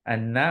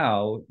 and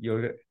now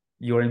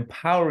you're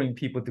empowering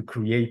people to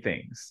create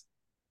things.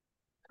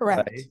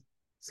 Correct. Right?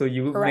 So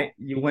you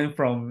went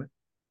from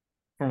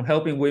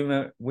helping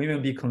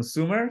women be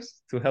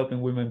consumers to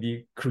helping women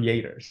be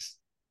creators,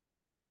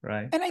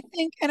 right? And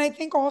I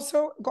think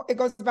also it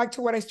goes back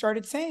to what I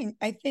started saying.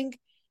 I think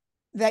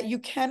that you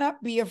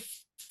cannot be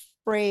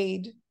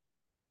afraid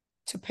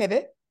to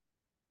pivot,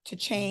 to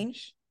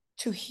change,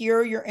 to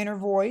hear your inner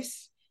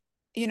voice.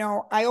 You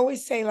know, I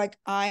always say, like,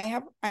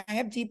 I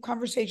have deep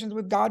conversations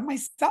with God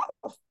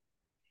myself.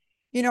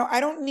 You know,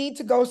 I don't need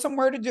to go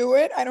somewhere to do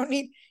it. I don't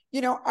need,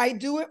 you know, I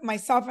do it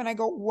myself and I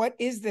go, what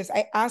is this?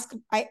 I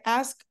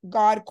ask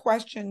God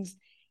questions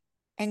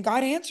and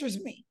God answers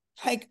me.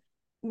 Like,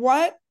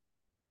 what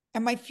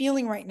am I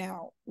feeling right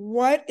now?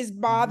 What is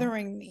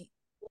bothering me?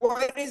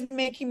 What is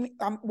making me,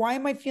 why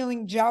am I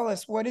feeling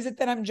jealous? What is it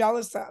that I'm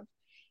jealous of?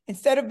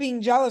 Instead of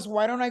being jealous,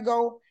 why don't I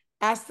go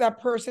ask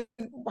that person?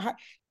 You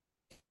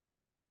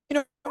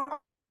know,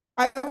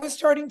 I was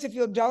starting to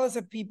feel jealous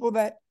of people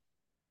that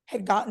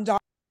had gotten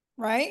doctors,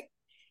 right?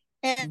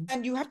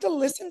 And you have to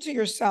listen to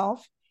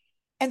yourself.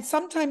 And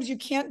sometimes you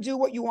can't do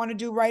what you want to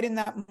do right in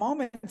that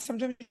moment.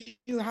 Sometimes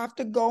you have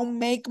to go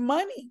make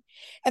money.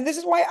 And this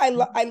is why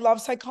I love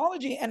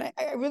psychology. And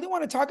I really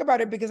want to talk about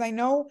it because I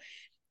know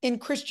in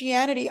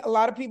Christianity, a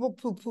lot of people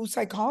poo-poo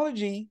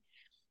psychology.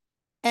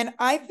 And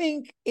I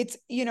think it's,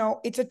 you know,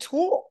 it's a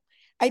tool.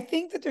 I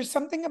think that there's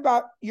something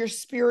about your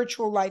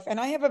spiritual life. And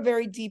I have a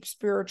very deep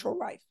spiritual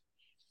life.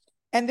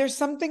 And there's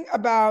something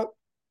about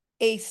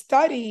a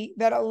study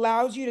that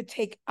allows you to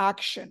take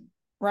action,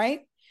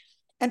 right?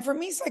 And for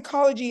me,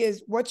 psychology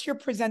is, what's your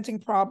presenting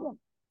problem?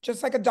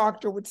 Just like a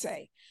doctor would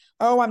say,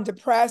 oh, I'm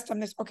depressed. I'm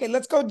this. Okay,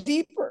 let's go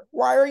deeper.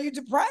 Why are you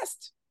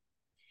depressed?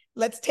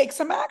 Let's take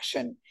some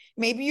action.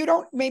 Maybe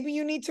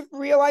you need to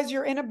realize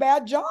you're in a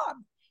bad job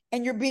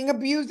and you're being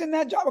abused in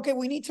that job. Okay,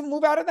 we need to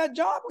move out of that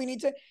job.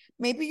 Okay.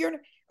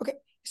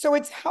 So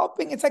it's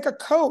helping. It's like a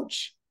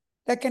coach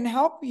that can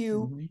help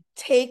you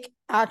take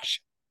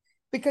action,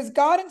 because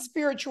God and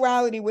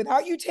spirituality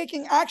without you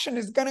taking action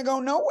is going to go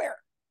nowhere.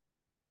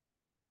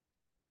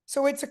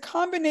 So it's a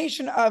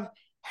combination of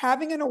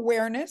having an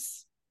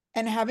awareness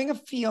and having a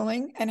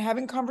feeling and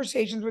having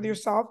conversations with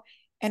yourself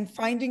and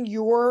finding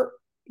your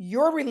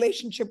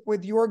relationship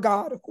with your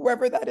God,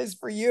 whoever that is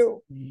for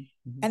you.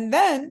 And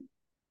then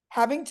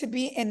having to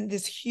be in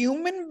this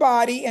human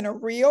body in a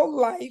real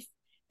life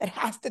that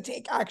has to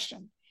take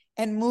action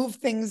and move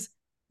things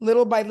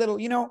little by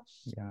little. You know,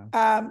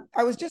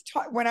 I was just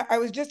I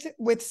was just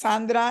with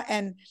Sandra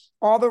and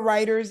all the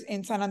writers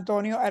in San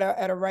Antonio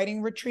at a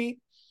writing retreat.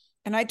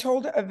 And I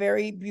told a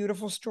very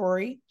beautiful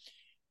story.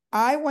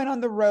 I went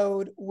on the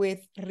road with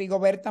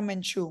Rigoberta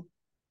Menchú,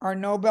 our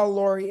Nobel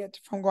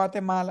laureate from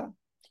Guatemala.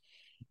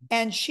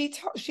 And she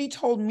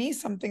told me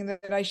something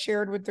that I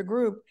shared with the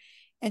group.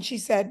 And she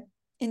said,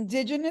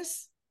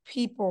 indigenous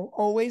people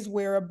always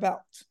wear a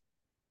belt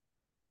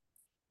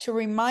to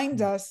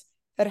remind us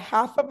that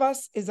half of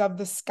us is of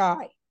the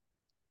sky.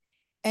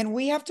 And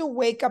we have to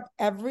wake up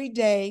every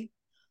day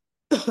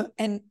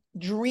and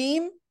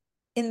dream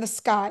in the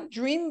sky,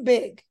 dream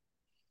big.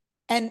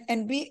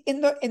 And be in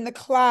the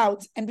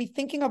clouds and be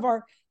thinking of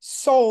our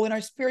soul and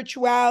our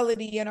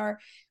spirituality and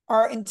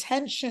our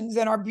intentions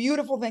and our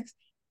beautiful things.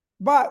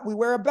 But we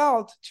wear a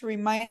belt to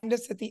remind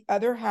us that the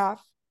other half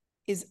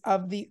is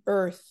of the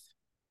earth.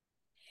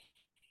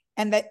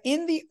 And that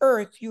in the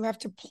earth, you have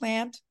to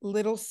plant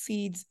little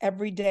seeds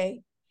every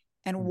day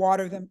and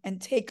water them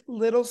and take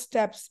little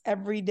steps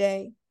every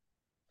day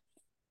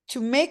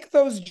to make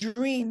those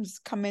dreams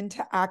come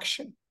into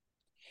action.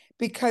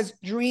 Because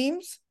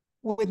dreams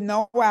with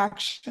no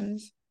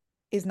actions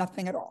is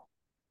nothing at all.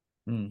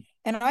 And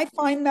I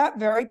find that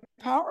very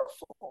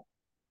powerful.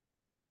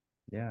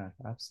 Yeah,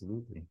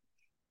 absolutely.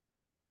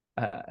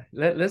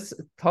 Let's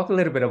talk a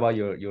little bit about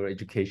your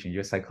education,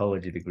 your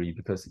psychology degree,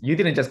 because you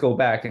didn't just go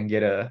back and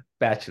get a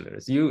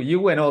bachelor's. You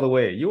went all the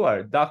way. You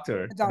are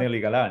Dr.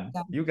 Nelly Galan.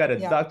 Yeah. You got a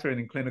doctorate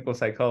in clinical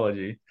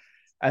psychology.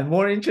 And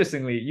more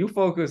interestingly, you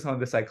focus on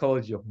the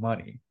psychology of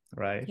money,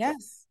 right?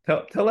 Yes.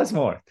 Tell us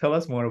more. Tell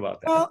us more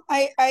about that. Well,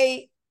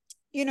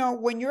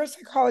 when you're a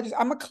psychologist,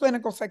 I'm a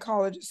clinical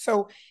psychologist.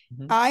 So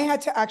I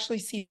had to actually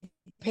see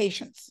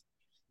patients.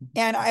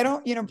 And I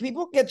don't,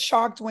 people get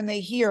shocked when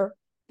they hear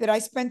that I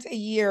spent a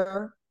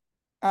year,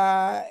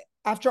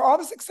 after all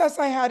the success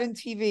I had in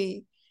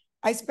TV,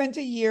 I spent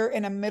a year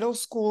in a middle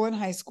school and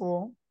high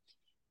school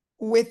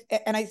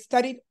and I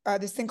studied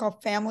this thing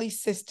called family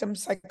system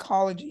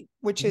psychology,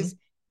 which is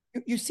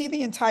you see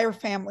the entire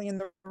family in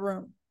the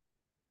room.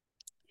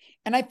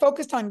 And I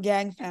focused on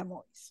gang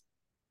families.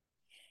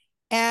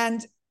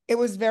 And it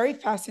was very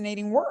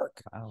fascinating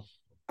work.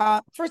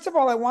 Wow. First of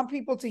all, I want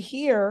people to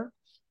hear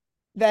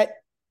that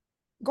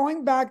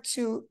going back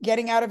to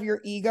getting out of your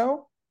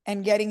ego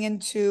and getting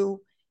into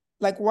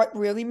like what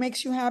really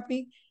makes you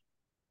happy,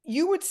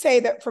 you would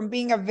say that from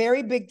being a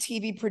very big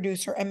TV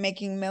producer and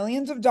making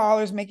millions of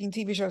dollars making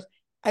TV shows,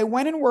 I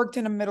went and worked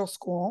in a middle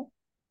school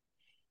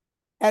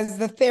as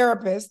the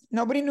therapist.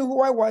 Nobody knew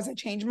who I was. I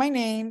changed my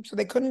name so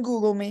they couldn't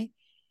Google me.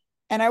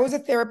 And I was a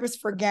therapist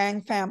for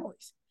gang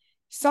families.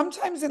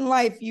 Sometimes in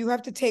life, you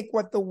have to take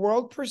what the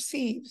world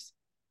perceives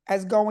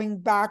as going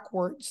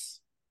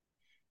backwards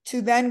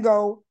to then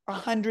go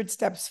 100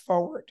 steps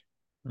forward.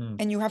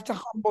 And you have to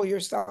humble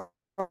yourself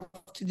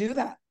to do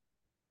that.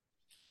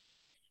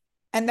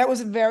 And that was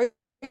a very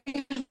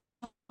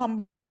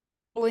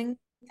humbling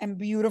and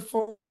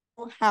beautiful,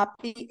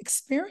 happy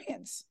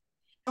experience.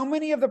 So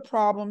many of the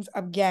problems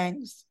of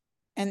gangs,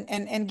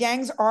 and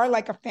gangs are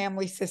like a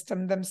family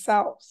system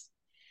themselves,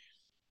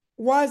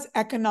 was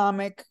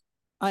economic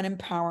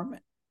unempowerment.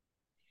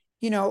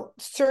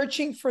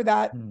 Searching for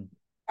that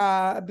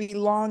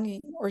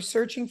belonging or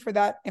searching for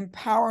that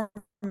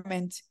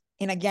empowerment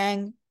in a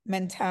gang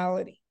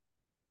mentality,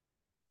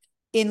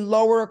 in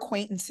lower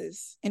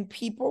acquaintances, in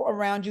people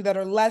around you that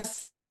are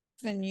less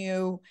than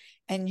you,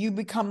 and you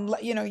become,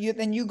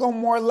 then you go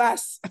more or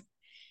less.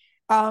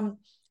 And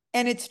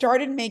it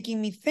started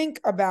making me think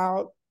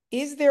about,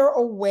 is there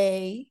a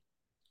way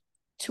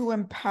to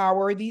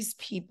empower these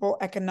people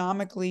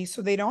economically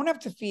so they don't have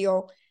to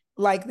feel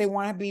like they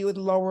want to be with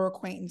lower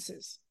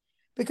acquaintances?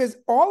 Because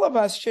all of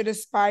us should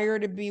aspire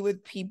to be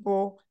with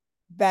people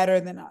better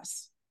than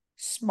us,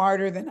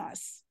 smarter than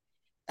us,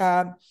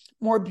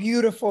 more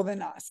beautiful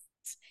than us.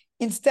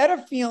 Instead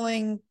of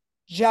feeling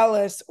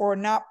jealous or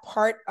not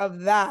part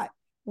of that,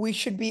 we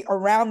should be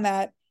around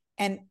that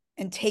and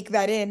take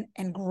that in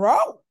and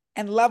grow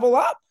and level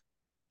up.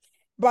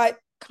 But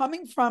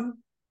coming from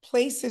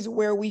places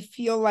where we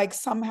feel like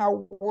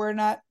somehow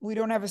we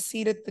don't have a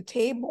seat at the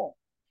table,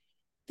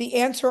 the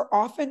answer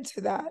often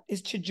to that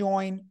is to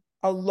join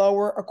a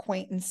lower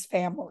acquaintance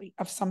family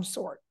of some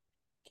sort.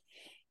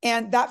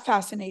 And that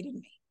fascinated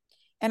me.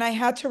 And I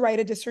had to write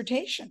a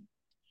dissertation.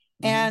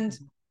 And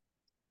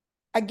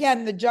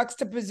again, the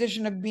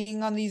juxtaposition of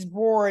being on these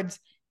boards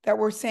that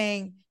were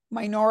saying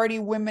minority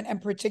women,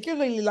 and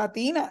particularly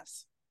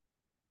Latinas,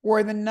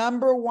 were the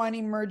 #1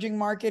 emerging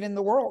market in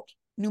the world,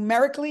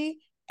 numerically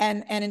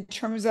and in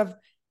terms of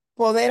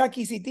poder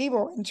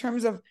adquisitivo, in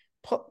terms of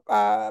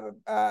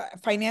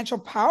financial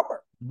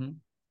power.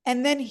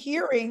 And then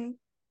hearing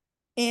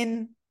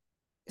in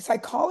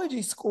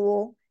psychology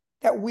school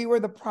that we were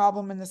the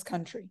problem in this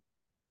country.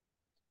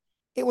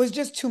 It was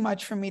just too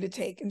much for me to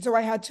take. And so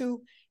I had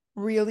to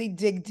really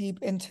dig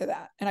deep into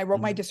that. And I wrote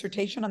my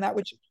dissertation on that,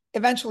 which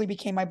eventually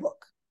became my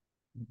book.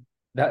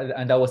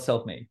 That was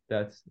self-made.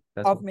 That's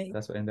Self-made.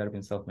 That's what ended up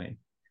being self-made.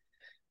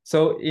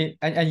 So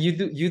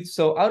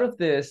so out of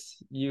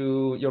this,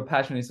 your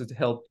passion is to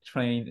help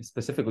train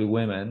specifically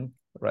women,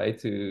 right,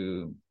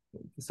 to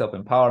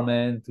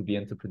self-empowerment, to be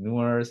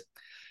entrepreneurs.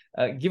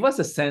 Give us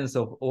a sense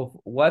of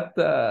what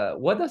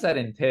does that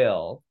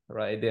entail,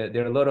 right?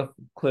 There are a lot of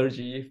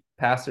clergy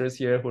pastors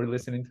here who are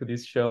listening to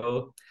this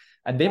show,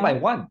 and they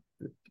might want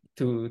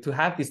to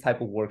have these type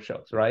of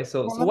workshops, right?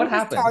 So what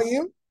happens? Tell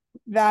you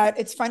that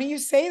it's funny you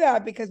say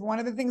that, because one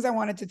of the things I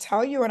wanted to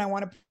tell you, and I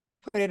want to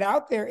put it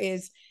out there,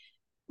 is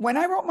when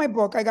I wrote my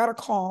book, I got a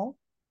call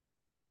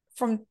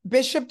from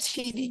Bishop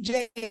T.D.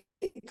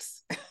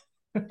 Jakes.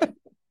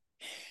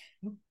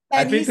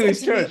 I've been to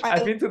his church.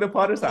 I've been to the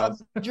Potter's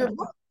house.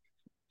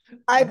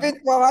 I've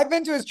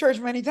been to his church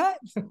many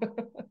times.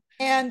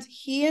 And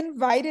he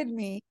invited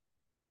me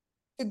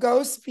to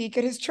go speak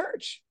at his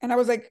church. And I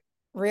was like,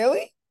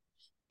 really?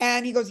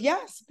 And he goes,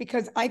 yes,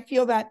 because I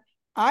feel that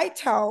I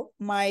tell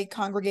my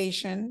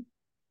congregation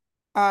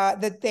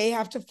that they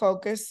have to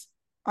focus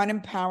on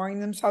empowering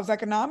themselves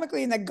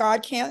economically, and that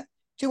God can't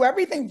do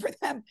everything for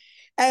them.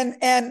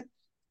 And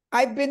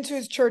I've been to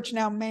his church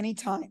now many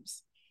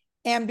times.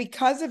 And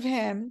because of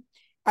him,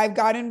 I've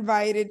got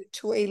invited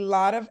to a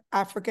lot of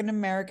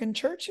African-American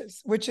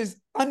churches, which is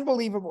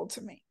unbelievable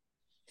to me.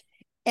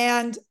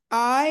 And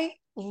I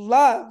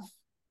love,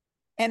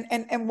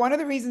 and one of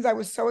the reasons I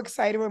was so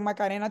excited when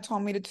Macarena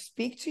told me to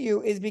speak to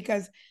you is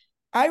because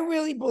I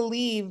really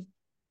believe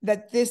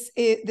that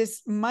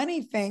this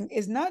money thing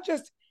is not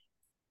just,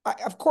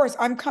 of course,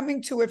 I'm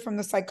coming to it from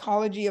the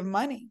psychology of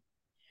money,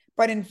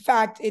 but in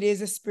fact, it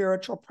is a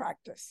spiritual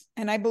practice.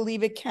 And I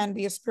believe it can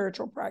be a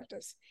spiritual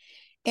practice.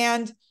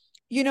 And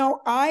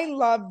I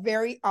love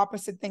very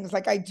opposite things.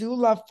 Like I do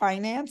love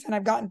finance, and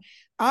I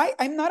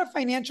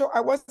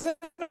wasn't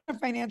a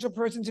financial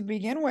person to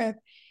begin with,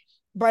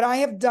 but I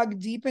have dug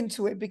deep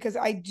into it because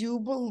I do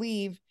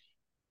believe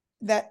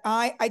that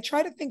I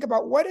try to think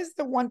about what is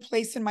the one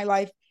place in my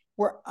life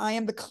where I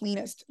am the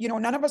cleanest.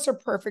 None of us are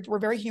perfect. We're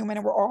very human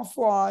and we're all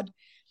flawed,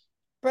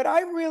 but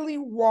I really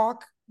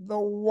walk the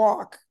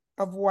walk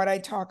of what I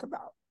talk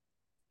about.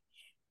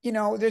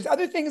 There's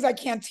other things I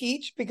can't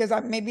teach because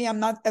maybe I'm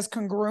not as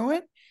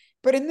congruent,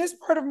 but in this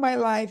part of my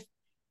life,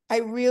 I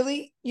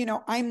really,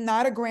 I'm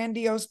not a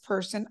grandiose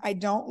person. I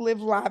don't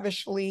live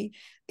lavishly.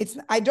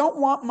 I don't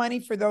want money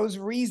for those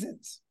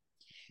reasons.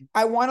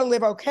 I want to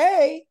live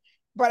okay,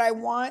 but I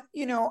want,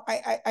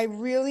 I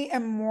really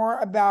am more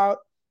about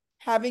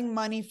having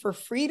money for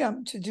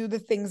freedom to do the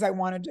things I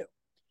want to do.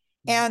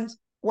 And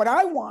what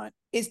I want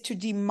is to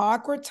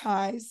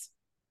democratize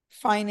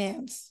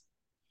finance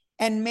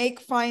and make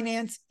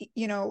finance,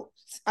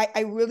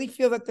 I really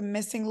feel that the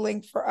missing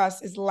link for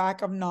us is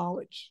lack of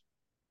knowledge.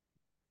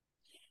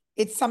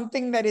 It's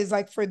something that is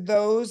like for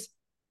those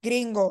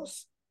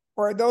gringos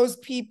or those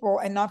people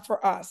and not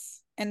for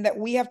us. And that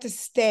we have to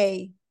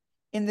stay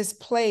in this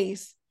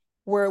place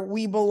where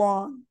we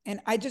belong. And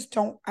I just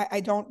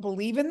I don't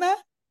believe in that.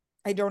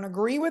 I don't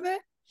agree with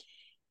it.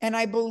 And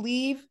I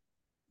believe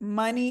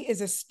money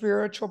is a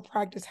spiritual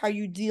practice, how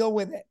you deal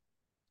with it,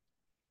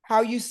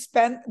 how you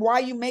spend, why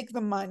you make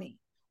the money,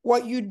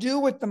 what you do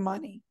with the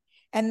money,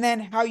 and then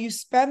how you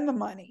spend the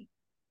money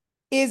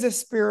is a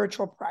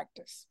spiritual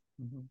practice.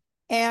 Mm-hmm.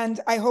 And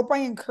I hope I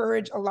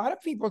encourage a lot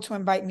of people to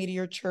invite me to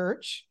your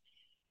church.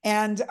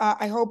 And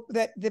I hope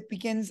that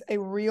begins a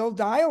real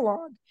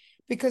dialogue,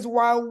 because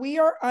while we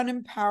are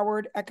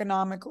unempowered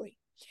economically,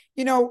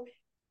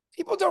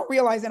 people don't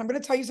realize, and I'm going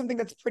to tell you something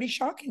that's pretty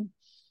shocking.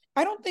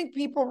 I don't think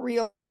people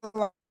realize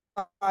or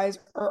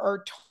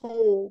are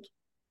told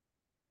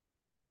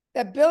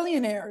that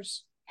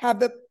billionaires have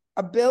the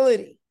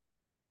ability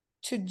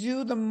to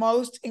do the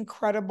most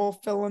incredible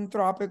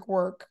philanthropic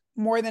work,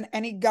 more than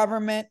any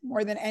government,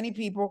 more than any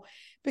people,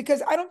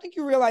 because I don't think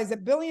you realize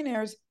that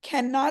billionaires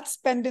cannot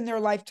spend in their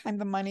lifetime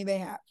the money they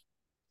have.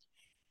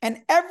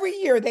 And every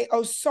year they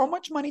owe so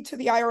much money to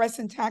the IRS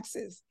and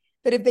taxes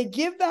that if they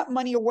give that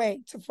money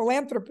away to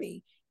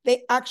philanthropy,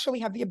 they actually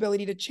have the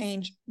ability to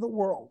change the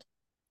world.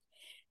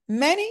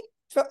 Many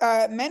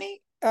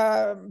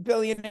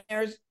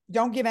billionaires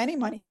don't give any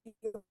money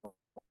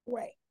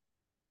away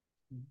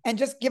and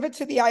just give it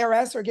to the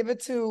IRS or give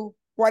it to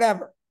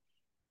whatever.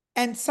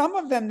 And some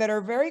of them that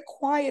are very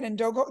quiet and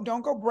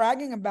don't go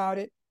bragging about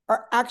it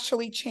are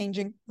actually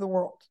changing the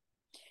world.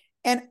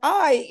 And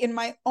I, in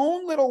my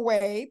own little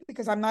way,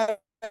 because I'm not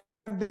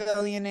a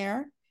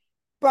billionaire,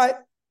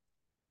 but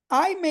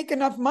I make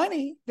enough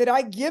money that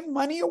I give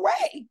money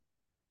away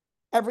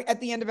at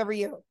the end of every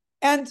year.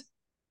 And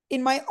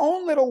in my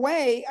own little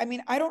way, I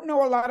mean, I don't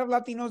know a lot of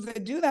Latinos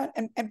that do that.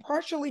 And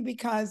partially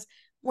because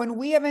when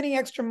we have any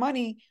extra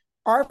money,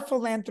 our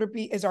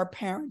philanthropy is our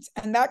parents,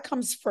 and that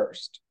comes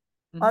first.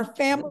 Mm-hmm. Our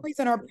families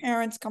and our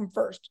parents come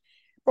first.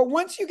 But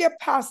once you get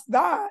past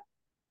that,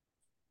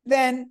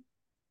 then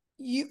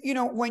you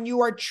know, when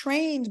you are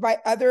trained by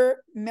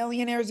other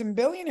millionaires and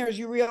billionaires,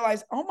 you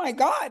realize, oh my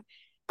God,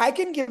 I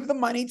can give the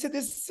money to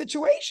this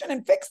situation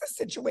and fix the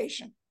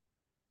situation.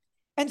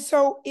 And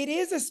so it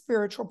is a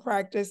spiritual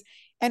practice,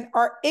 and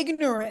our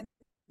ignorance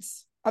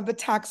of the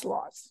tax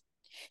laws.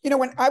 You know,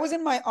 when I was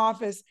in my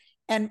office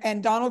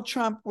and Donald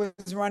Trump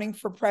was running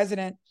for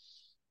president,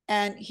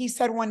 and he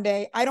said one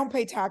day, I don't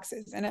pay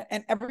taxes. And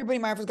everybody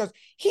in my office goes,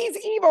 he's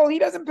evil, he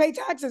doesn't pay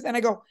taxes. And I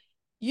go,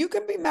 you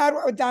can be mad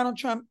with Donald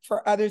Trump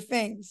for other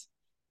things,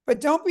 but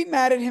don't be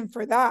mad at him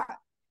for that,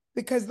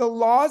 because the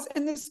laws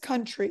in this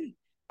country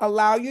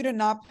allow you to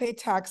not pay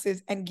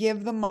taxes and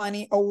give the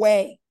money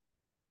away.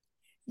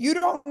 You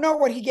don't know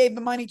what he gave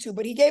the money to,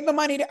 but he gave the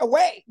money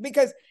away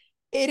because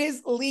it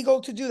is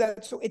legal to do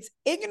that. So it's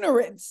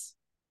ignorance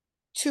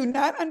to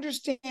not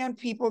understand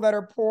people that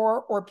are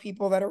poor or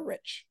people that are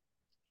rich.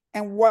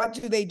 And what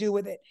do they do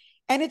with it?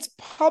 And it's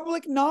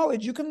public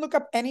knowledge. You can look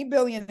up any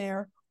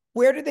billionaire.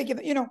 Where did they give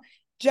it? You know,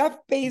 Jeff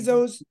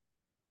Bezos'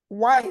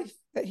 wife,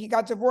 that he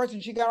got divorced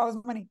and she got all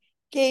his money,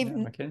 gave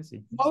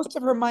most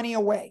of her money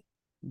away.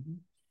 Mm-hmm.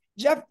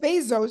 Jeff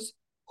Bezos,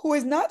 who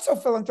is not so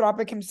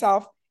philanthropic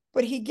himself,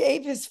 but he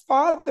gave his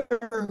father,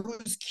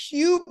 who's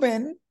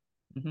Cuban,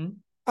 mm-hmm.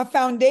 a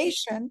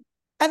foundation,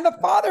 and the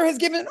father has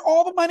given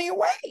all the money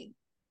away.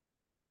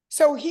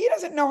 So he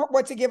doesn't know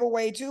what to give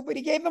away to, but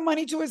he gave the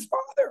money to his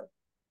father,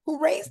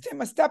 who raised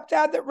him, a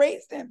stepdad that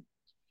raised him.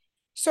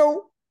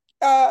 So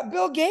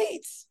Bill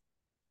Gates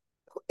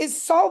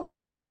is solving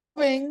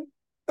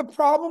the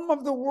problem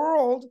of the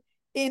world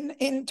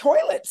in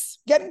toilets,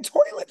 getting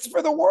toilets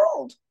for the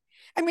world.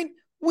 I mean,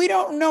 we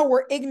don't know,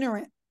 we're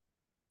ignorant.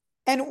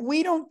 And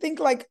we don't think,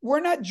 like,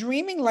 we're not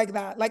dreaming like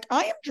that. Like,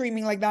 I am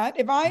dreaming like that.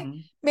 If I mm-hmm.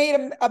 made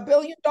 $1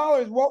 billion,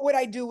 what would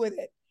I do with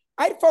it?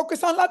 I'd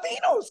focus on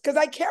Latinos because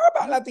I care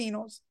about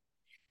Latinos.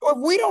 If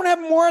we don't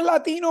have more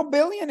Latino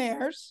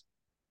billionaires,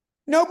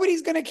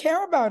 nobody's going to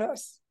care about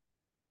us.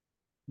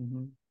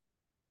 Mm-hmm.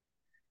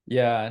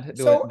 Yeah.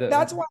 So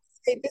that's why I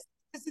say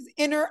this is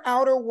inner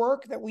outer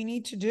work that we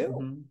need to do.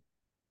 Mm-hmm.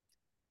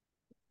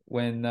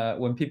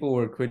 When people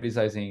were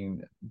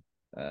criticizing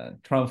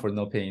Trump for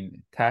not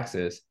paying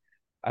taxes,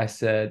 I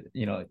said,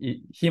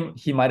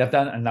 he might have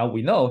done, and now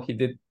we know he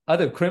did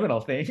other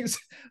criminal things,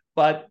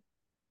 but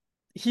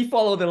he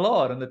followed the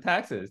law on the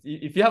taxes.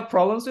 If you have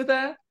problems with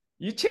that,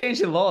 you change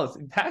the laws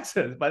in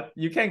taxes, but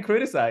you can't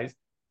criticize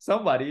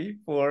somebody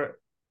for,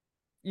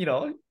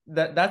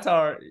 that's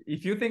our.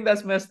 If you think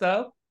that's messed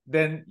up,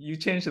 then you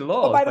change the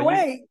laws. Oh, by the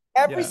way,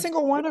 every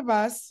single one of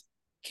us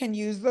can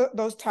use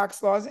those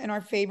tax laws in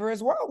our favor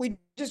as well. We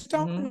just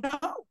don't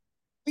know.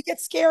 We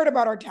get scared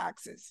about our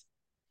taxes.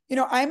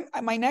 I'm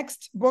my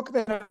next book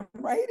that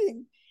I'm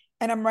writing,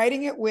 and I'm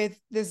writing it with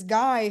this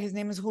guy. His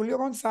name is Julio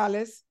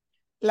Gonzalez,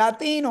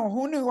 Latino.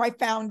 Who knew? I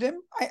found him.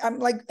 I'm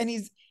like, and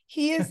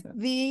he is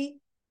the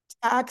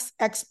tax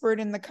expert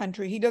in the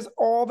country. He does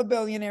all the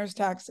billionaires'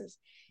 taxes.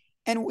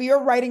 And we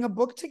are writing a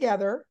book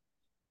together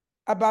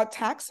about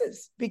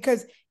taxes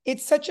because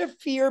it's such a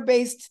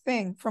fear-based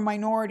thing for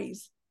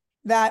minorities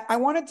that I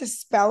want to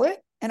dispel it,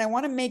 and I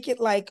want to make it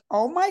like,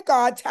 oh my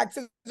God,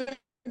 taxes are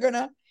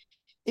gonna,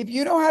 if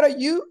you know how to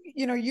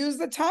use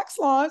the tax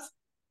laws,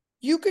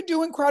 you could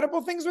do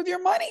incredible things with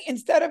your money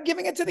instead of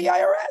giving it to the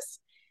IRS.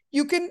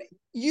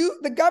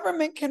 The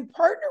government can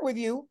partner with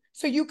you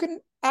so you can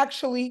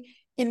actually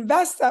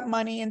invest that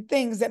money in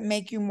things that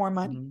make you more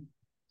money. Mm-hmm.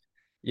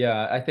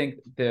 Yeah, I think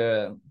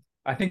that,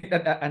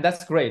 and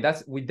that's great.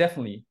 We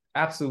definitely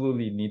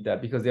absolutely need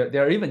that, because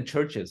there are even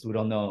churches who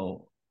don't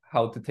know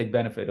how to take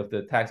benefit of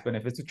the tax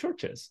benefits to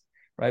churches,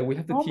 right? We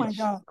have to teach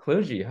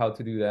clergy how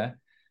to do that.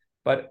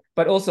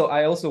 But also,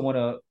 I also want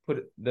to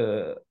put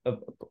the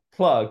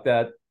plug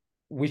that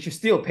we should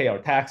still pay our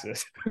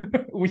taxes.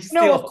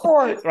 No, of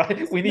course,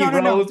 right? We need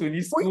roads, we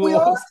need schools. We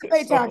all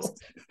pay taxes.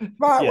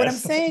 But what I'm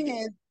saying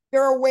is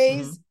there are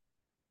ways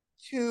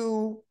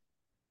to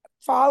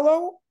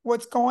follow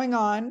what's going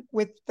on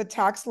with the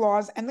tax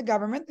laws and the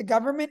government. The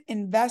government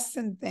invests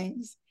in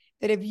things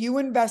that if you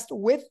invest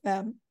with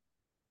them,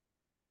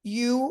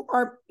 you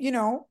are,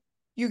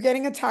 you're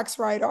getting a tax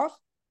write-off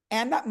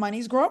and that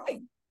money's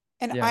growing.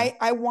 And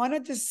I want to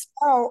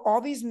dispel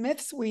all these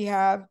myths we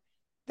have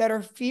that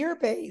are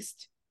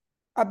fear-based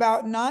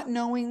about not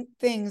knowing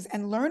things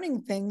and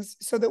learning things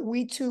so that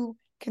we too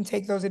can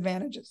take those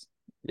advantages.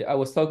 Yeah, I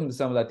was talking to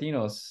some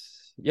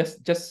Latinos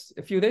just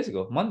a few days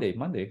ago, Monday,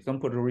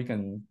 some Puerto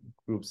Rican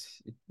groups,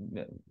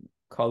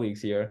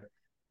 colleagues here,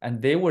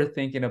 and they were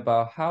thinking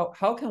about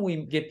how can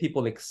we get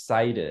people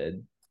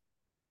excited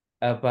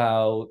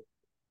about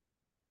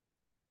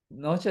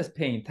not just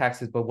paying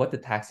taxes, but what the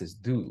taxes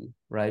do,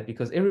 right?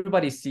 Because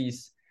everybody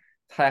sees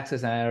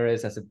taxes and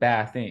IRS as a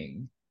bad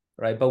thing,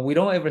 right? But we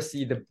don't ever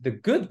see the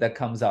good that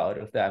comes out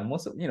of that.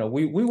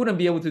 We wouldn't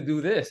be able to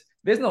do this.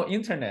 There's no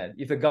internet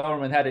if the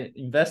government hadn't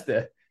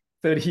invested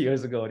 30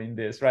 years ago in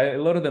this, right?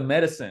 A lot of the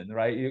medicine,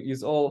 right?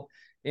 It's all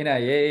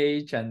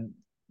NIH and,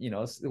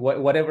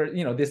 whatever,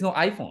 there's no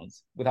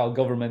iPhones without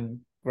government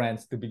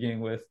grants to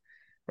begin with,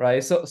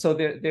 right? So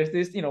there's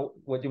this,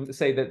 what you would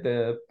say that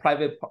the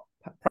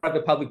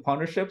private-public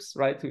partnerships,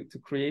 right, to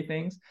create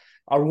things.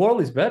 Our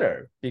world is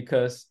better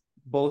because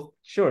both,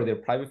 sure, they're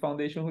private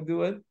foundation who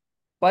do it,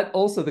 but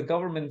also the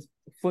government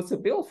foots the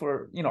bill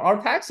for,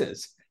 our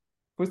taxes,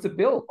 foots the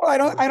bill.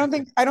 Well, I don't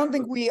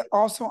think we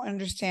also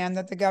understand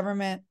that the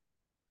government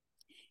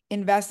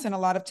invests in a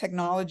lot of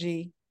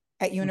technology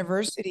at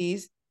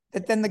universities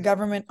that then the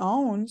government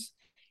owns,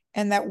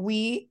 and that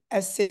we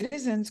as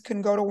citizens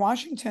can go to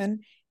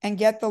Washington and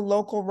get the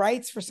local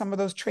rights for some of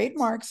those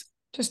trademarks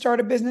to start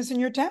a business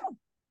in your town.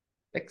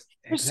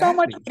 Exactly. There's so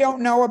much we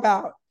don't know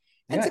about.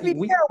 And to be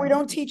fair, we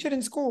don't teach it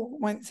in school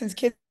since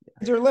kids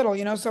are little,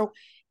 so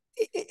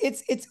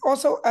it's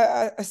also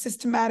a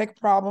systematic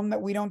problem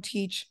that we don't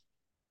teach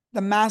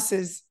the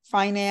masses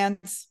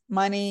finance,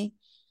 money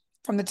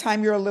from the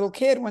time you're a little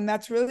kid, when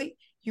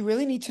you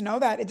really need to know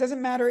that. It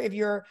doesn't matter if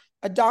you're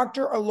a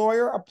doctor, a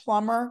lawyer, a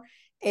plumber,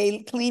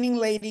 a cleaning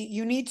lady,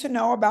 you need to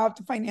know about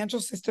the financial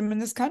system in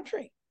this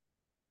country.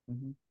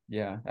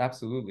 Yeah,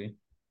 absolutely.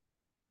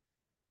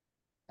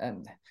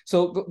 And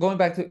so going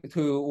back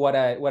to what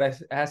I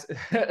asked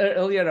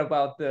earlier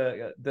about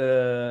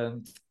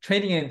the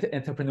training in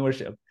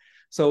entrepreneurship.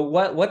 So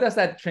what does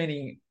that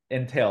training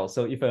entail?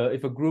 So if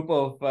a group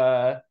of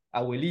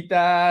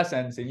abuelitas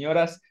and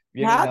señoras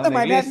I've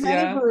had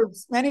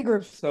many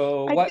groups.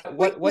 So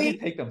what do you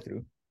take them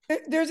through?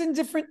 There's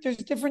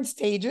different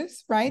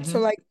stages, right? So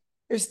like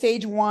there's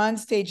stage 1,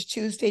 stage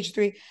 2, stage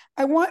 3.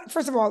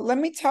 First of all, let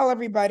me tell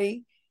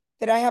everybody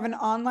that I have an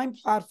online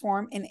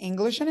platform in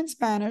English and in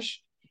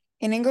Spanish.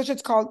 In English,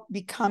 it's called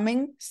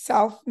Becoming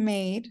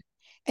Self-Made.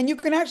 And you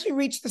can actually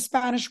reach the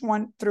Spanish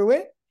one through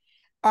it.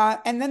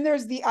 And then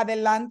there's the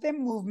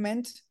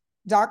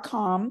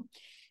adelantemovement.com.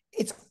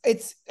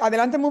 It's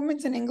Adelante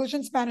Movements in English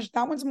and Spanish.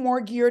 That one's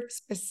more geared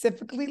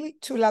specifically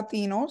to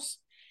Latinos,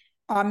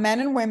 men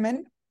and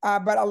women,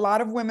 but a lot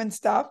of women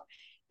stuff.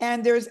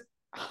 And there's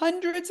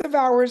hundreds of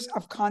hours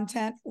of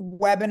content,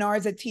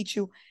 webinars that teach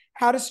you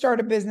how to start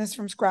a business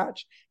from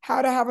scratch,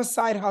 how to have a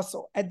side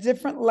hustle at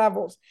different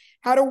levels,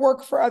 how to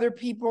work for other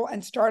people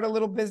and start a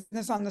little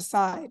business on the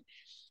side,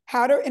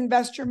 how to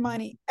invest your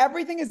money.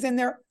 Everything is in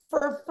there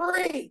for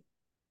free.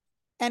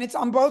 And it's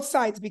on both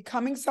sides,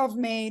 becoming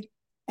self-made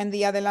and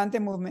the Adelante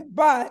movement.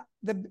 But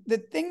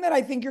the thing that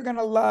I think you're going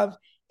to love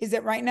is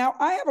that right now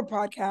I have a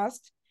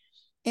podcast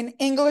in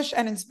English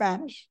and in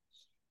Spanish.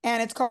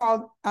 And it's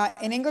called,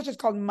 in English, it's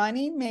called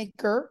Money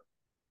Maker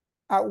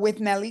with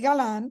Nelly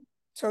Galan.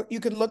 So you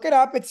could look it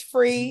up. It's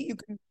free. You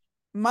can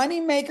Money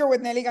Maker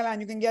with Nelly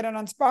Galan. You can get it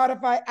on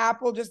Spotify,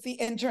 Apple, just the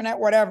internet,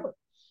 whatever.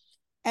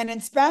 And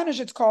in Spanish,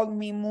 it's called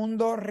Mi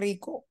Mundo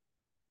Rico.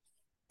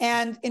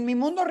 And in Mi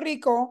Mundo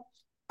Rico,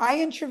 I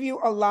interview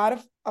a lot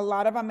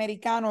of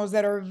Americanos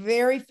that are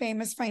very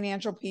famous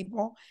financial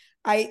people.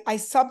 I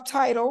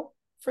subtitle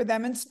for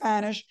them in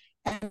Spanish,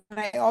 and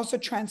I also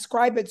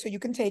transcribe it so you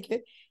can take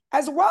it,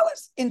 as well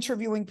as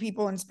interviewing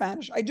people in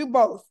Spanish. I do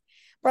both.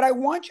 But I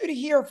want you to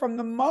hear from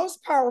the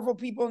most powerful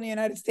people in the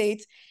United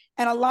States.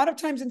 And a lot of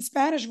times in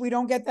Spanish, we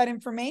don't get that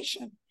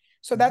information.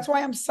 So that's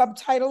why I'm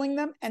subtitling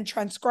them and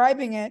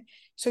transcribing it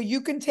so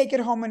you can take it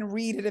home and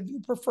read it if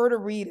you prefer to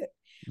read it.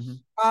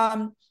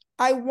 Mm-hmm.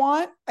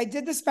 I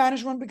did the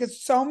Spanish one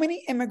because so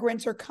many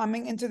immigrants are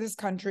coming into this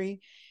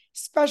country,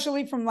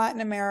 especially from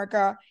Latin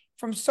America,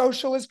 from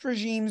socialist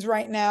regimes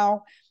right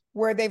now,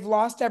 where they've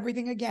lost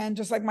everything again,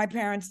 just like my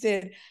parents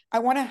did. I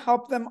want to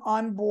help them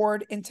on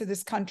board into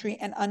this country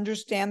and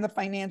understand the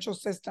financial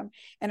system.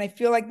 And I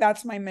feel like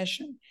that's my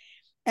mission.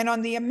 And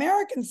on the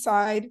American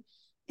side,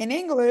 in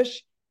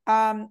English,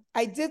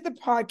 I did the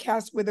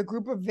podcast with a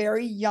group of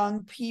very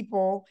young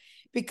people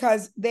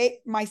because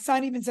my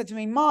son even said to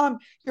me, Mom,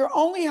 you're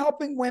only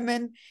helping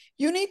women.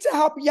 You need to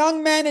help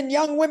young men and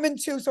young women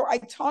too. So I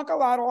talk a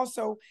lot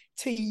also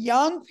to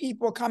young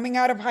people coming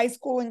out of high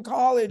school and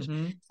college.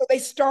 So they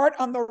start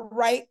on the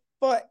right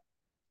foot.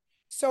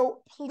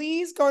 So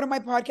please go to my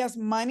podcast,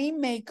 Money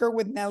Maker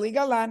with Nelly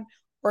Galan,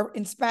 or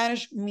in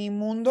Spanish, Mi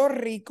Mundo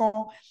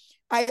Rico.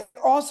 I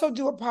also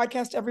do a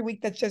podcast every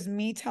week that's just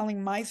me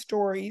telling my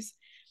stories.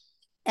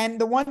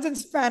 And the ones in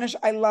Spanish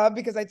I love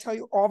because I tell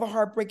you all the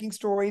heartbreaking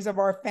stories of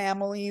our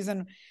families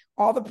and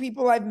all the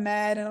people I've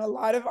met and a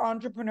lot of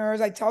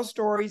entrepreneurs. I tell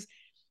stories.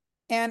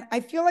 And I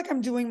feel like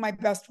I'm doing my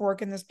best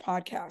work in this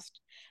podcast.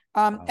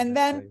 And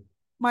then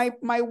my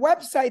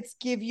websites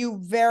give you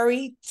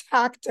very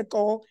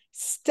tactical,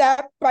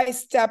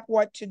 step-by-step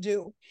what to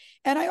do.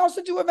 And I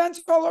also do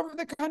events all over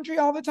the country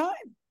all the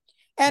time.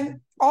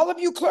 And all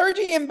of you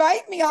clergy,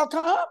 invite me, I'll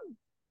come.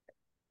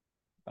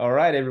 All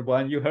right,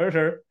 everyone, you heard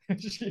her.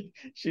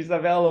 She's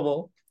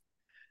available.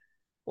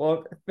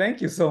 Well,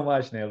 thank you so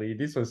much, Nelly.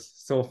 This was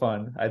so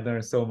fun. I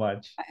learned so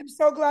much. I'm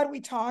so glad we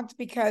talked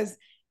because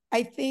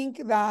I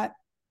think that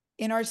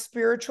in our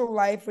spiritual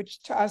life,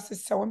 which to us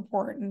is so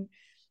important,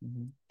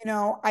 you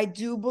know, I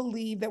do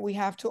believe that we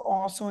have to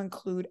also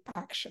include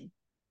action.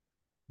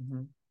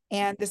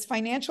 And this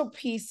financial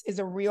piece is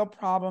a real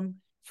problem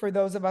for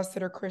those of us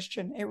that are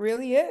Christian. It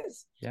really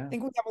is. I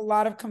think we have a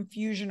lot of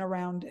confusion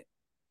around it.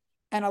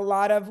 And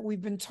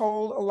we've been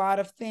told a lot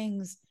of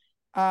things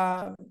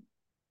that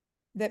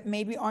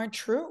maybe aren't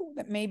true,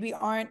 that maybe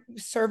aren't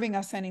serving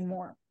us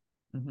anymore.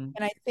 And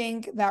I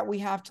think that we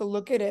have to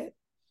look at it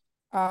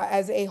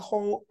as a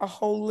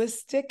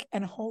holistic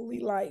and holy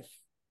life.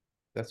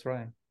 That's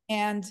right.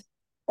 And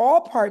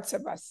all parts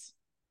of us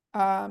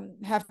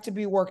have to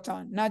be worked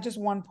on, not just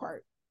one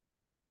part.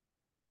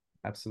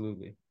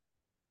 Absolutely.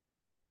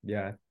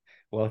 Yeah.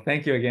 Well,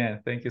 thank you again.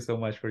 Thank you so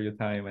much for your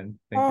time, and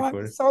thank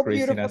you for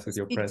gracing us with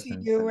your presence.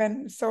 To you,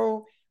 and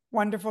so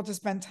wonderful to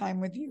spend time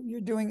with you. You're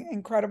doing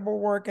incredible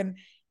work, and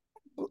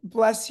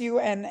bless you,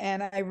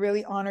 and I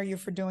really honor you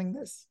for doing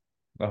this.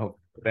 Oh,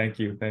 thank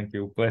you.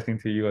 Blessing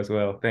to you as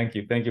well. Thank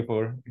you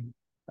por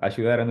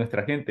ayudar a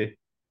nuestra gente.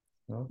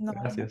 No,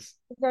 gracias.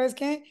 ¿Sabes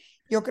qué?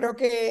 Yo creo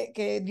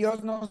que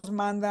Dios nos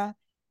manda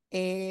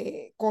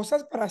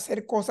cosas para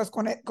hacer cosas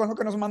con lo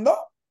que nos mandó,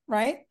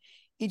 right?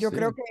 Y yo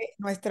creo que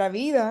nuestra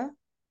vida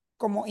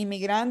como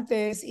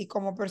inmigrantes y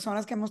como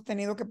personas que hemos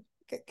tenido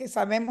que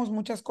sabemos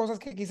muchas cosas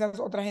que quizás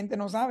otra gente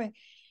no sabe,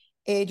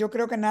 yo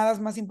creo que nada es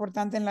más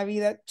importante en la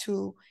vida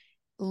to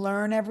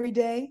learn every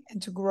day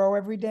and to grow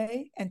every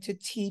day and to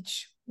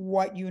teach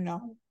what you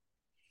know.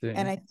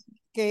 And I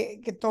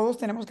think que todos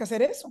tenemos que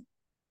hacer eso.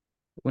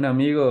 Un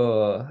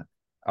amigo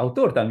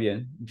autor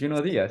también,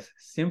 Gino Díaz,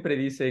 siempre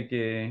dice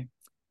que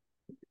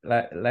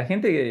la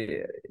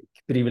gente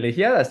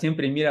privilegiada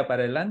siempre mira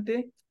para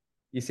adelante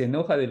y se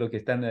enoja de lo que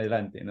están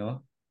adelante,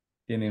 ¿no?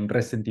 Tienen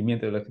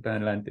resentimiento de lo que están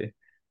adelante.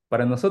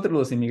 Para nosotros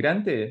los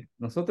inmigrantes,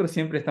 nosotros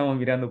siempre estamos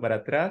mirando para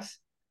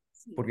atrás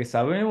porque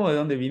sabemos de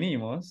dónde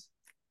vinimos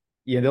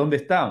y de dónde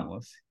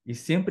estamos. Y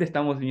siempre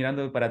estamos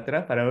mirando para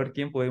atrás para ver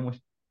quién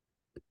podemos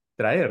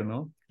traer,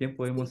 ¿no? ¿Quién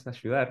podemos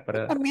ayudar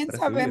para también para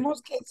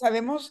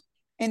sabemos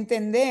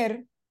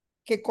entender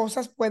que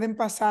cosas pueden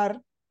pasar.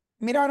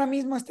 Mira ahora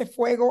mismo este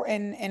fuego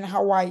en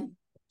Hawái.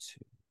 Sí.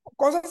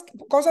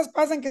 Cosas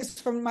pasan que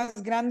son más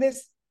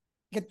grandes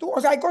que tú.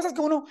 O sea, hay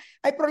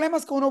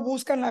problemas que uno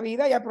busca en la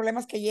vida y hay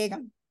problemas que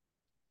llegan.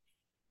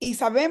 Y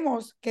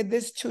sabemos que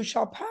this too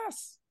shall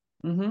pass.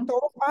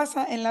 Todo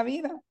pasa en la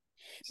vida.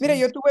 Mira,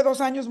 yo tuve 2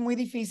 años muy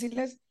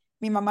difíciles.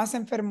 Mi mamá se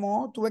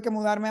enfermó, tuve que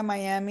mudarme a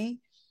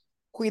Miami,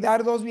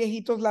 cuidar 2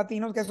 viejitos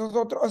latinos, que eso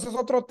es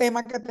otro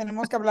tema que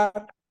tenemos que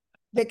hablar,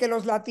 de que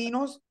los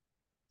latinos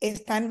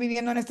están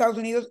viviendo en Estados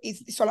Unidos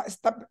y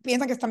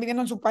piensan que están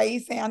viviendo en su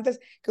país antes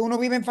que uno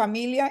vive en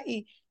familia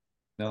y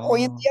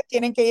hoy en día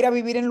tienen que ir a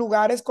vivir en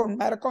lugares con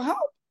medical help.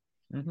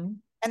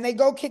 And they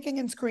go kicking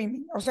and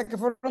screaming. O sea que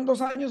fueron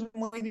 2 años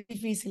muy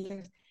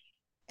difíciles.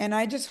 And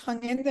I just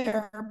hung in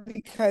there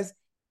because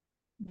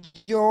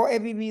yo he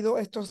vivido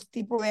estos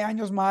tipos de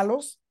años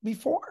malos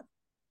before.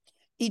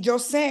 Y yo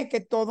sé que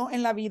todo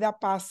en la vida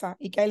pasa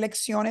y que hay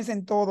lecciones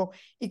en todo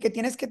y que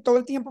tienes que todo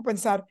el tiempo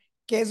pensar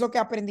qué es lo que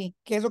aprendí,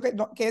 qué es lo que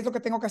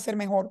tengo que hacer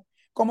mejor,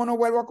 cómo no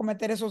vuelvo a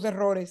cometer esos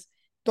errores.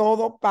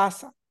 Todo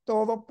pasa,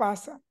 todo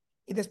pasa.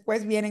 Y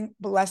después vienen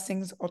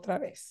blessings otra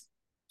vez.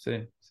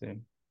 Sí,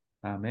 sí.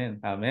 Amén,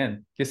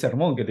 amén. Qué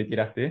sermón que te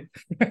tiraste.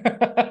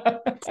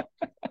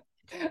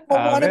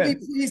 One of Amén.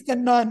 priest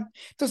and none.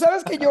 Tú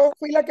sabes que yo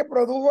fui la que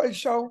produjo el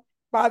show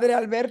Padre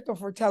Alberto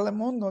for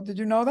Telemundo. Did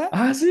you know that?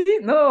 Ah, sí,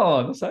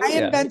 no, no I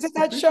sabía. invented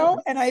that show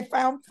and I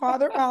found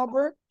Father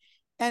Albert,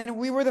 and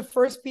we were the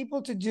first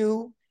people to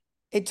do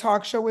a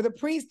talk show with a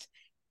priest.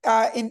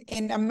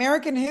 In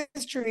American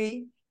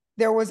history,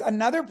 there was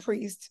another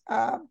priest,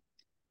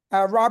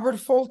 Robert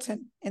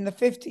Fulton, in the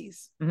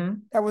 50s,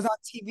 that was on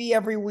TV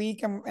every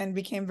week and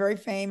became very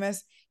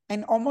famous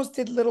and almost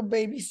did little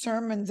baby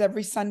sermons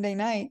every Sunday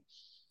night.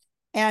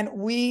 And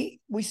we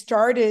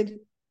started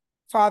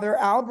Father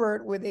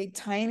Albert with a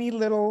tiny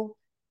little,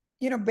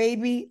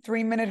 baby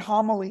 3-minute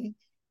homily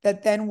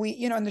that then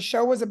and the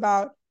show was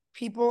about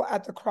people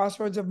at the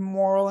crossroads of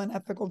moral and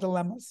ethical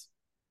dilemmas.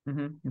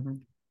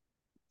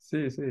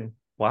 Sí, sí.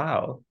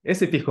 Wow.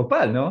 Es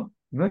episcopal, ¿no?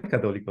 No es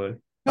católico.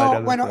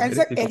 No, bueno,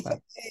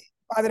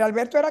 Padre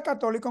Alberto era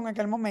católico en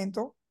aquel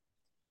momento,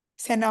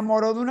 se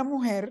enamoró de una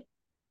mujer,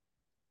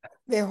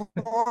 dejó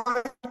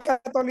el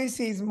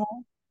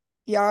catolicismo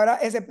y ahora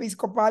es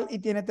episcopal y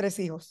tiene 3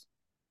 hijos.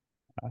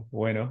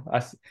 Bueno,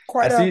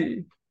 Quite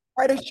así.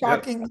 A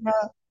shocking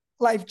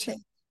life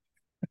change.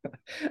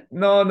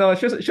 No,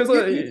 yo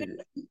soy.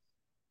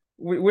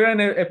 We're an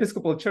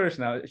Episcopal Church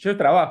now. Yo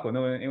trabajo,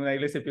 ¿no? En una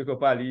iglesia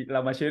episcopal y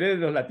la mayoría de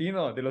los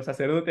latinos, de los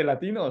sacerdotes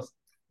latinos,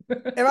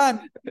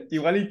 Evan,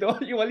 igualito,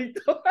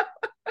 igualito.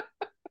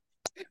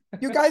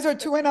 You guys are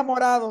too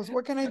enamorados.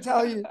 What can I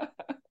tell you?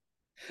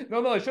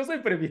 No, yo soy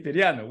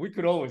presbiteriano. We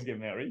could always get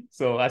married.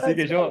 So, así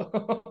que yo.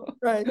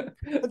 Right.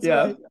 That's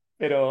Yeah, right.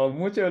 pero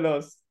muchos de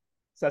los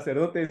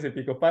sacerdotes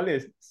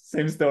episcopales,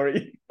 same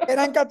story.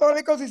 Eran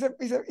católicos y se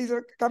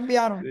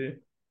cambiaron.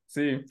 Sí,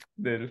 sí,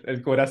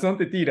 el corazón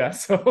te tira.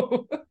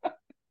 So.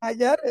 I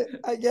get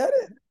it.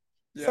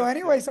 Yeah, So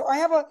anyway, so I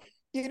have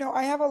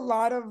a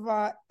lot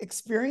of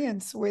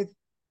experience with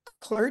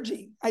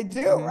clergy. I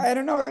do. I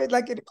don't know. It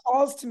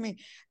calls to me.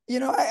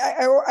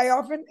 I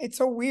often, it's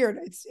so weird.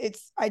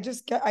 I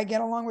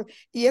get along with.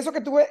 Y eso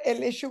que tuve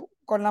el issue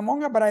con la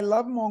monja, but I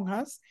love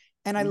monjas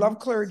and I love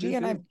clergy. Sí,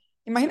 and sí.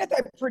 Imagínate,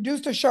 I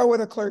produced a show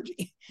with a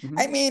clergy.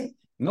 I mean.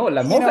 No,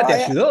 la monja te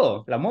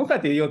ayudó. La monja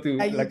te dio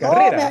la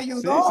carrera. Me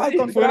ayudó. Sí,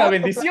 sí. Fue una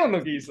bendición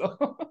lo que hizo.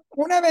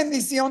 Una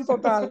bendición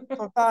total. Sí.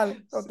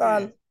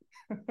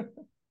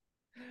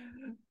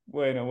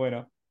 Bueno.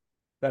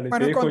 Dale, te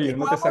Bueno, dejo ir,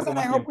 no te continuamos saco and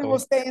más I hope we will tiempo.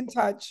 stay in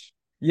touch.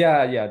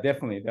 Yeah,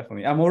 definitely.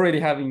 I'm already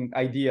having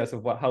ideas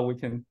of how we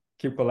can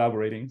keep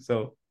collaborating.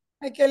 So.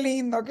 Ay, qué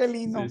lindo.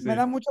 Sí. Me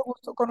da mucho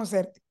gusto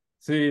conocerte.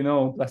 Sí,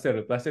 no, un placer,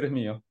 el placer es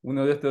mío.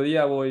 Uno de estos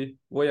días voy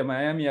a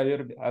Miami a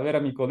ver a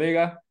mi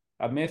colega,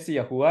 a Messi,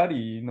 a jugar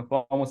y nos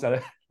vamos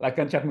a la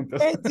cancha juntos.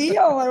 Great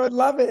deal. I would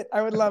love it.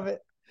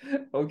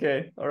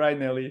 Okay, all right,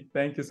 Nelly.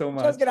 Thank you so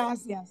much. Muchas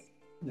gracias.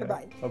 Yeah.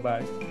 Bye.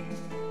 Bye-bye.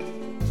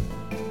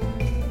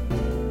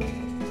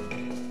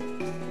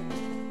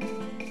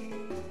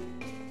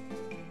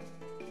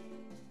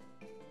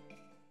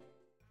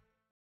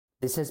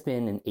 This has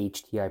been an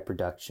HTI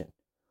production.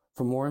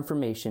 For more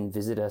information,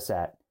 visit us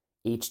at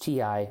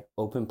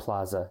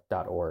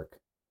htiopenplaza.org.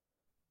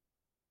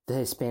 The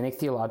Hispanic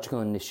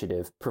Theological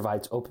Initiative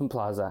provides Open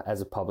Plaza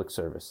as a public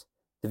service.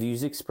 The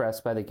views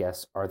expressed by the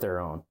guests are their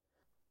own.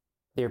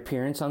 Their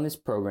appearance on this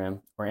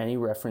program or any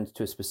reference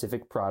to a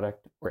specific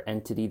product or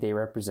entity they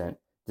represent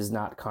does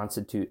not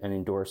constitute an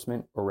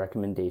endorsement or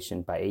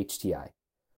recommendation by HTI.